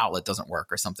the outlet doesn't work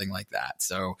or something like that.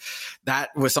 So that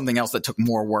was something else that took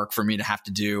more work for me to have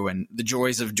to do. And the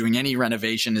joys of doing any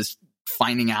renovation is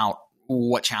finding out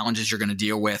what challenges you're going to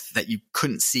deal with that you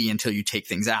couldn't see until you take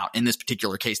things out. In this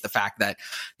particular case, the fact that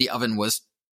the oven was,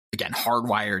 again,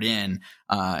 hardwired in,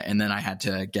 and then I had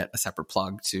to get a separate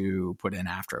plug to put in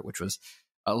after it, which was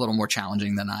a little more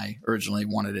challenging than I originally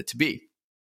wanted it to be.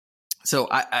 So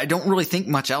I don't really think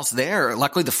much else there.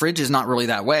 Luckily, the fridge is not really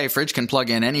that way. Fridge can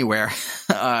plug in anywhere.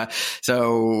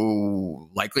 So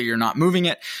likely you're not moving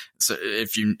it. So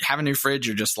if you have a new fridge,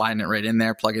 you're just sliding it right in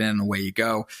there, plug it in, and away you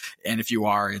go. And if you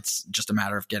are, it's just a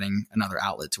matter of getting another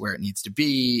outlet to where it needs to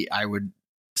be. I would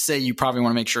say you probably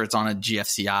want to make sure it's on a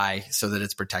GFCI so that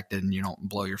it's protected and you don't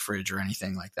blow your fridge or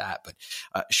anything like that. But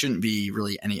it shouldn't be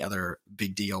really any other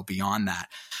big deal beyond that.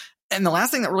 And the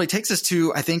last thing that really takes us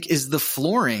to, I think, is the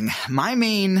flooring. My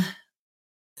main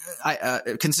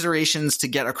considerations to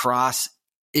get across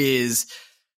is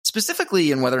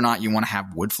specifically in whether or not you want to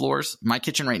have wood floors. My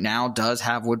kitchen right now does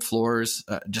have wood floors,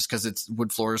 just because it's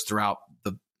wood floors throughout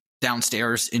the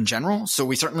downstairs in general. So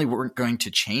we certainly weren't going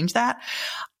to change that.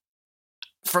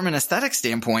 From an aesthetic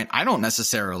standpoint, I don't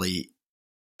necessarily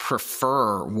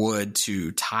prefer wood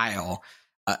to tile.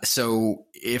 So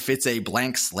if it's a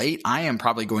blank slate, I am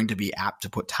probably going to be apt to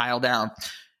put tile down.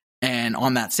 And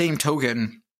on that same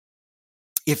token,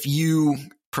 if you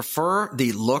prefer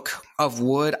the look of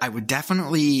wood, I would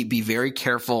definitely be very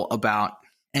careful about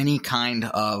any kind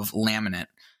of laminate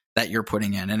that you're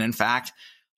putting in. And in fact,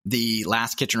 the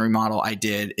last kitchen remodel I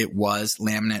did, it was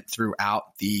laminate throughout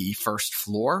the first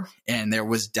floor. And there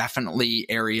was definitely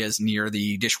areas near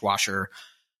the dishwasher,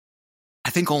 I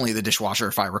think only the dishwasher,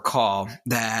 if I recall,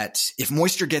 that if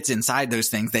moisture gets inside those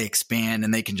things, they expand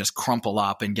and they can just crumple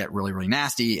up and get really, really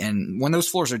nasty. And when those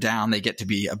floors are down, they get to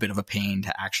be a bit of a pain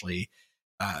to actually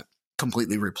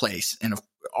completely replace. And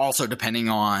also, depending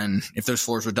on if those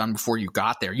floors were done before you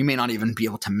got there, you may not even be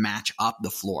able to match up the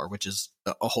floor, which is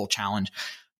a whole challenge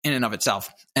in and of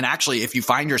itself. And actually, if you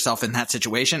find yourself in that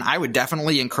situation, I would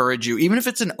definitely encourage you, even if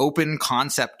it's an open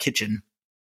concept kitchen,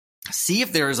 see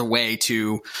if there is a way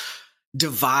to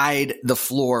divide the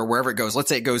floor wherever it goes. Let's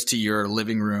say it goes to your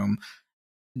living room.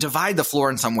 Divide the floor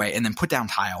in some way and then put down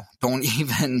tile. Don't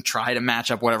even try to match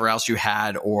up whatever else you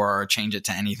had or change it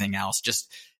to anything else.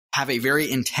 Just have a very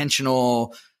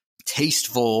intentional,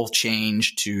 tasteful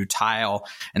change to tile.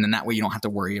 And then that way you don't have to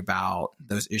worry about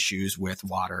those issues with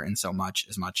water and so much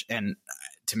as much. And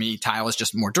to me, tile is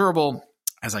just more durable.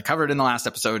 As I covered in the last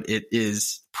episode, it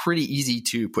is pretty easy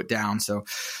to put down. So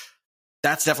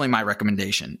that's definitely my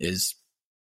recommendation, is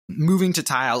moving to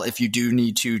tile if you do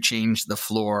need to change the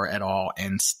floor at all,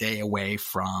 and stay away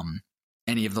from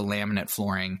any of the laminate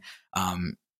flooring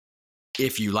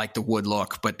if you like the wood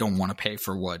look but don't want to pay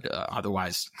for wood.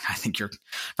 Otherwise, I think you're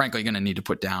frankly going to need to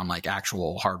put down like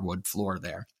actual hardwood floor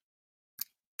there.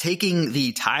 Taking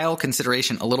the tile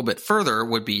consideration a little bit further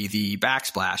would be the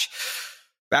backsplash.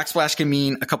 Backsplash can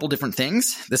mean a couple different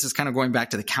things. This is kind of going back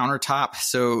to the countertop.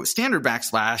 So standard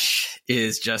backsplash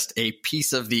is just a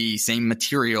piece of the same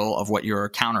material of what your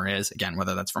counter is. Again,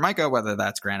 whether that's Formica, whether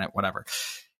that's granite, whatever.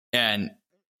 And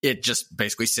it just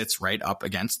basically sits right up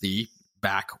against the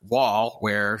back wall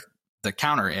where the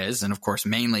counter is. And of course,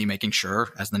 mainly making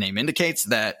sure, as the name indicates,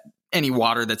 that any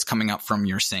water that's coming up from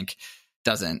your sink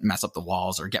doesn't mess up the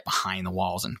walls or get behind the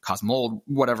walls and cause mold,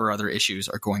 whatever other issues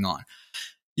are going on.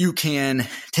 You can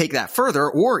take that further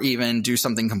or even do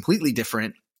something completely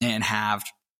different and have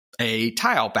a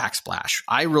tile backsplash.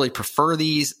 I really prefer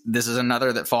these. This is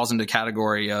another that falls into the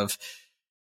category of,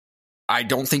 I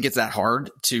don't think it's that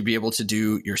hard to be able to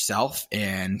do yourself.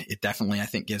 And it definitely, I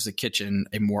think, gives the kitchen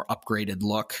a more upgraded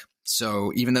look.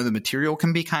 So even though the material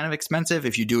can be kind of expensive,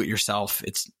 if you do it yourself,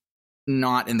 it's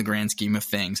not in the grand scheme of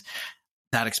things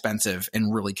that expensive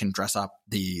and really can dress up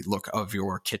the look of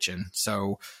your kitchen.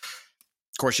 So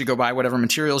of course you go buy whatever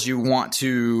materials you want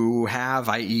to have,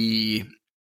 i.e.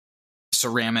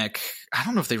 ceramic. I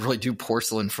don't know if they really do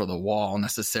porcelain for the wall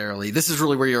necessarily. This is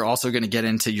really where you're also going to get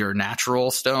into your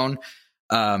natural stone.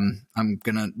 I'm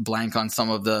going to blank on some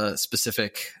of the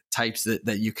specific types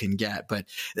that you can get, but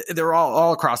they're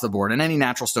all across the board. And any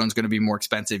natural stone is going to be more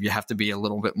expensive. You have to be a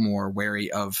little bit more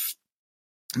wary of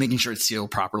making sure it's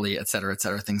sealed properly, et cetera,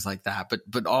 things like that.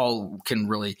 But all can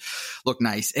really look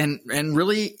nice. And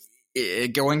really,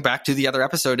 going back to the other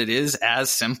episode, it is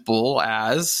as simple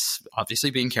as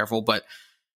obviously being careful, but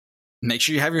make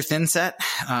sure you have your thin set,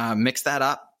 mix that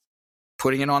up,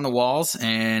 putting it on the walls,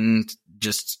 and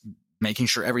just making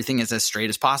sure everything is as straight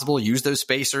as possible. Use those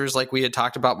spacers like we had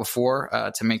talked about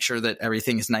before to make sure that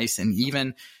everything is nice and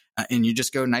even. And you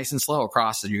just go nice and slow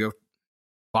across. So you go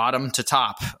bottom to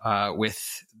top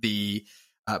with the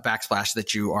backsplash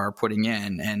that you are putting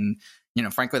in. And,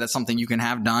 frankly, that's something you can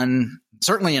have done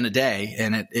certainly in a day,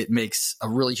 and it makes a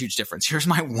really huge difference. Here's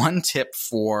my one tip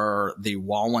for the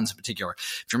wall ones in particular.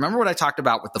 If you remember what I talked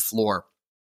about with the floor,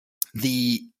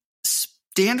 the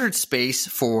standard space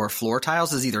for floor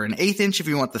tiles is either an 1/8 inch if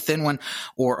you want the thin one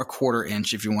or a 1/4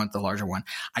 inch if you want the larger one.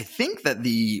 I think that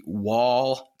the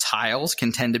wall tiles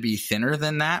can tend to be thinner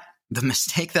than that. The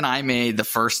mistake that I made the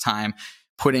first time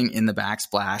putting in the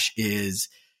backsplash is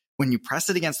when you press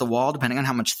it against the wall, depending on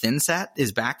how much thin set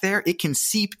is back there, it can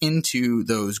seep into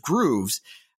those grooves.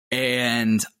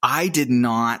 And I did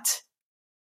not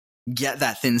get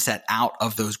that thin set out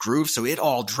of those grooves. So it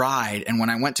all dried. And when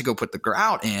I went to go put the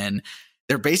grout in,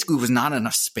 there basically was not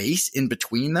enough space in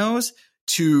between those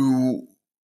to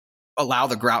allow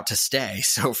the grout to stay.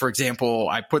 So for example,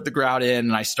 I put the grout in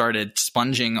and I started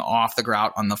sponging off the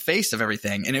grout on the face of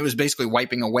everything. And it was basically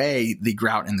wiping away the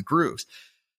grout in the grooves.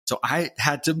 So I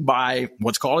had to buy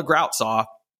what's called a grout saw.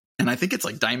 And I think it's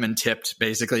like diamond tipped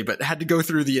basically, but had to go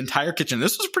through the entire kitchen.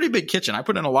 This was a pretty big kitchen. I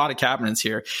put in a lot of cabinets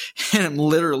here, and I'm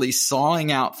literally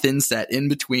sawing out thin set in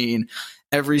between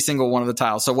every single one of the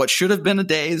tiles. So what should have been a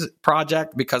day's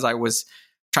project, because I was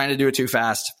trying to do it too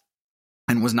fast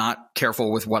and was not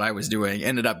careful with what I was doing,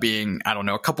 ended up being, I don't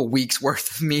know, a couple weeks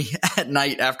worth of me at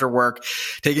night after work,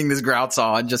 taking this grout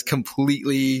saw and just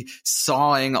completely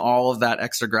sawing all of that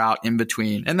extra grout in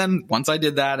between. And then once I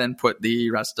did that and put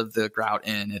the rest of the grout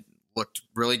in, it looked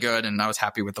really good and I was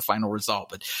happy with the final result.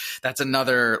 But that's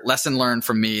another lesson learned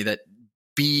from me, that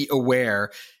be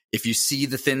aware if you see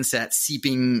the thin set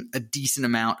seeping a decent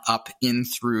amount up in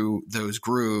through those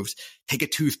grooves, take a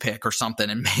toothpick or something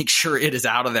and make sure it is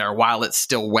out of there while it's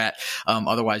still wet.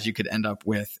 Otherwise, you could end up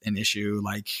with an issue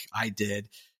like I did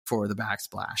for the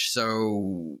backsplash.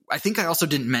 So I think I also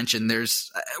didn't mention there's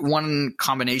one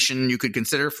combination you could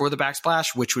consider for the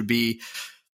backsplash, which would be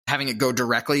having it go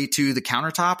directly to the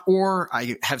countertop. Or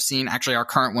I have seen, actually our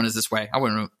current one is this way.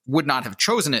 I would not have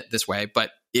chosen it this way,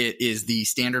 but it is the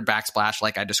standard backsplash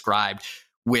like I described,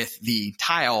 with the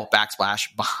tile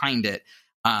backsplash behind it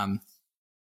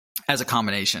as a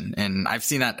combination. And I've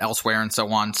seen that elsewhere and so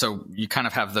on. So you kind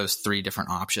of have those three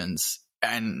different options.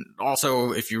 And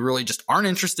also, if you really just aren't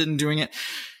interested in doing it,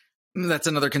 that's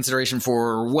another consideration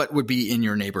for what would be in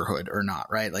your neighborhood or not,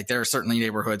 right? Like there are certainly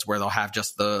neighborhoods where they'll have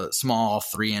just the small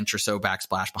 3-inch or so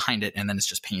backsplash behind it, and then it's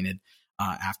just painted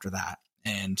after that.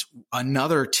 And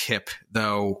another tip,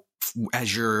 though,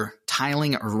 as you're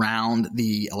tiling around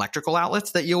the electrical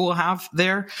outlets that you will have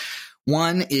there,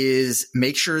 one is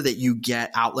make sure that you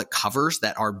get outlet covers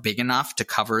that are big enough to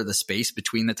cover the space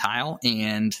between the tile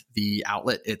and the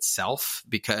outlet itself,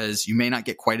 because you may not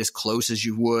get quite as close as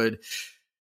you would,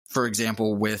 for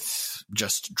example, with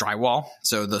just drywall.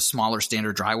 So the smaller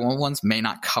standard drywall ones may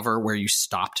not cover where you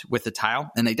stopped with the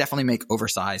tile, and they definitely make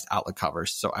oversized outlet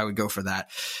covers. So I would go for that.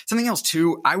 Something else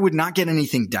too, I would not get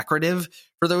anything decorative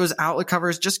for those outlet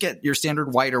covers. Just get your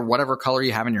standard white or whatever color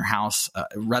you have in your house,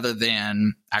 rather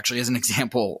than, actually, as an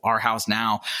example, our house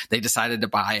now, they decided to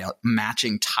buy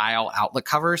matching tile outlet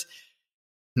covers.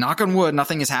 Knock on wood,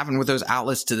 nothing has happened with those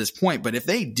outlets to this point. But if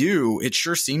they do, it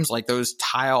sure seems like those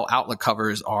tile outlet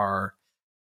covers are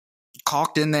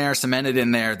caulked in there, cemented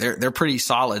in there. They're pretty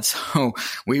solid. So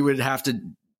we would have to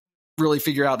really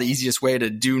figure out the easiest way to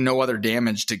do no other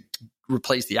damage to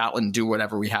replace the outlet and do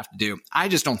whatever we have to do. I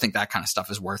just don't think that kind of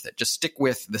stuff is worth it. Just stick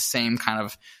with the same kind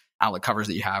of outlet covers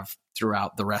that you have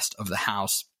throughout the rest of the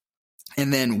house.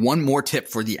 And then one more tip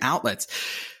for the outlets.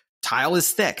 Tile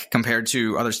is thick compared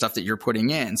to other stuff that you're putting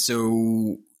in.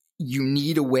 So you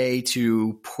need a way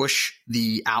to push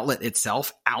the outlet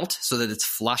itself out so that it's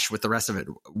flush with the rest of it.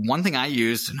 One thing I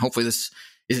used, and hopefully this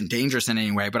isn't dangerous in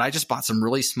any way, but I just bought some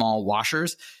really small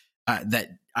washers that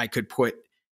I could put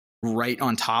right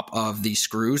on top of the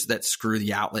screws that screw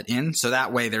the outlet in. So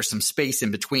that way there's some space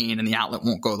in between and the outlet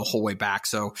won't go the whole way back.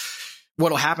 So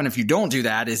what'll happen if you don't do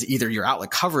that is either your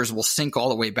outlet covers will sink all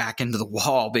the way back into the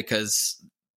wall because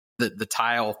the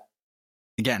tile,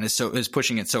 again, is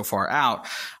pushing it so far out.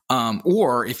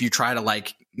 Or if you try to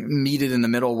like meet it in the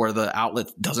middle where the outlet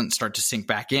doesn't start to sink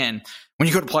back in, when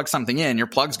you go to plug something in, your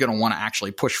plug's going to want to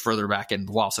actually push further back into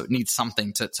the wall. So it needs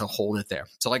something to hold it there.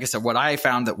 So like I said, what I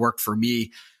found that worked for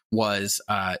me was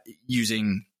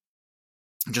using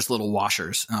just little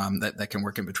washers that can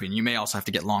work in between. You may also have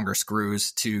to get longer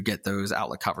screws to get those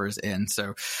outlet covers in.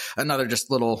 So another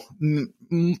just little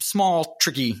small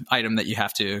tricky item that you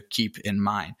have to keep in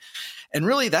mind. And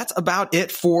really, that's about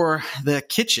it for the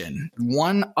kitchen.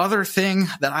 One other thing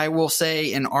that I will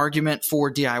say, an argument for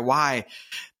DIY,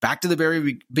 back to the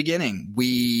very beginning,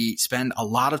 we spend a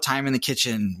lot of time in the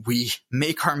kitchen. We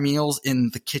make our meals in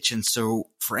the kitchen. So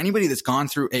for anybody that's gone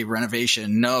through a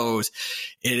renovation knows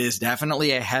it is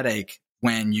definitely a headache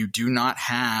when you do not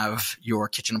have your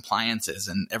kitchen appliances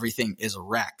and everything is a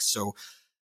wreck. So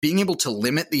being able to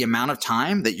limit the amount of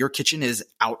time that your kitchen is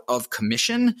out of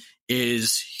commission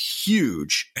is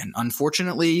huge. And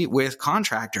unfortunately, with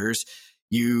contractors,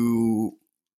 you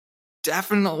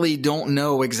definitely don't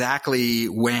know exactly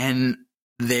when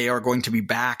they are going to be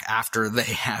back after they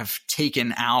have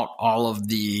taken out all of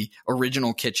the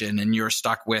original kitchen and you're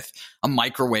stuck with a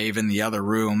microwave in the other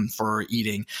room for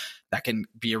eating. That can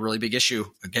be a really big issue.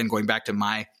 Again, going back to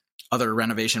my other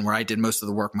renovation where I did most of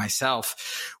the work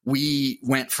myself, we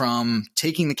went from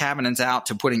taking the cabinets out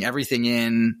to putting everything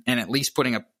in and at least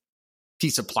putting a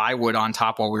piece of plywood on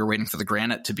top while we were waiting for the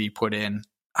granite to be put in.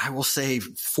 I will say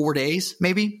 4 days,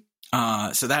 maybe.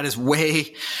 So that is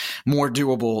way more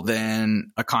doable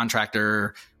than a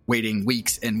contractor waiting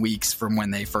weeks and weeks from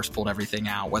when they first pulled everything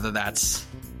out, whether that's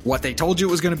what they told you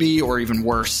it was going to be, or even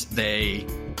worse, they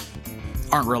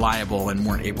aren't reliable and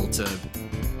weren't able to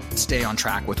stay on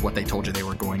track with what they told you they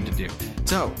were going to do.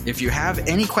 So if you have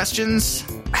any questions,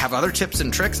 have other tips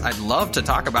and tricks, I'd love to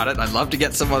talk about it. I'd love to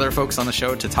get some other folks on the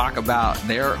show to talk about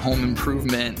their home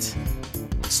improvement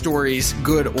stories,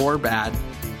 good or bad,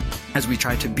 as we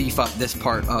try to beef up this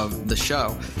part of the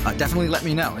show. Definitely let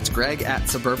me know. It's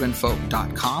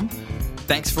greg@suburbanfolk.com.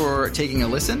 Thanks for taking a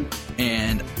listen,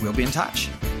 and we'll be in touch.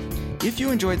 If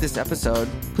you enjoyed this episode,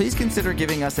 please consider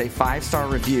giving us a 5-star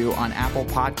review on Apple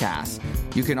Podcasts.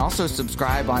 You can also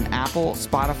subscribe on Apple,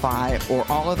 Spotify, or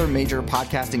all other major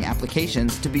podcasting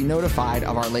applications to be notified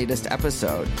of our latest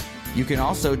episode. You can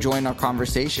also join our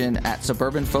conversation at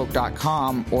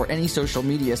suburbanfolk.com or any social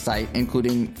media site,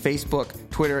 including Facebook,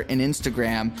 Twitter, and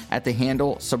Instagram at the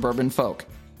handle Suburban Folk.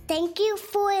 Thank you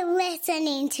for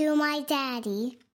listening to my daddy.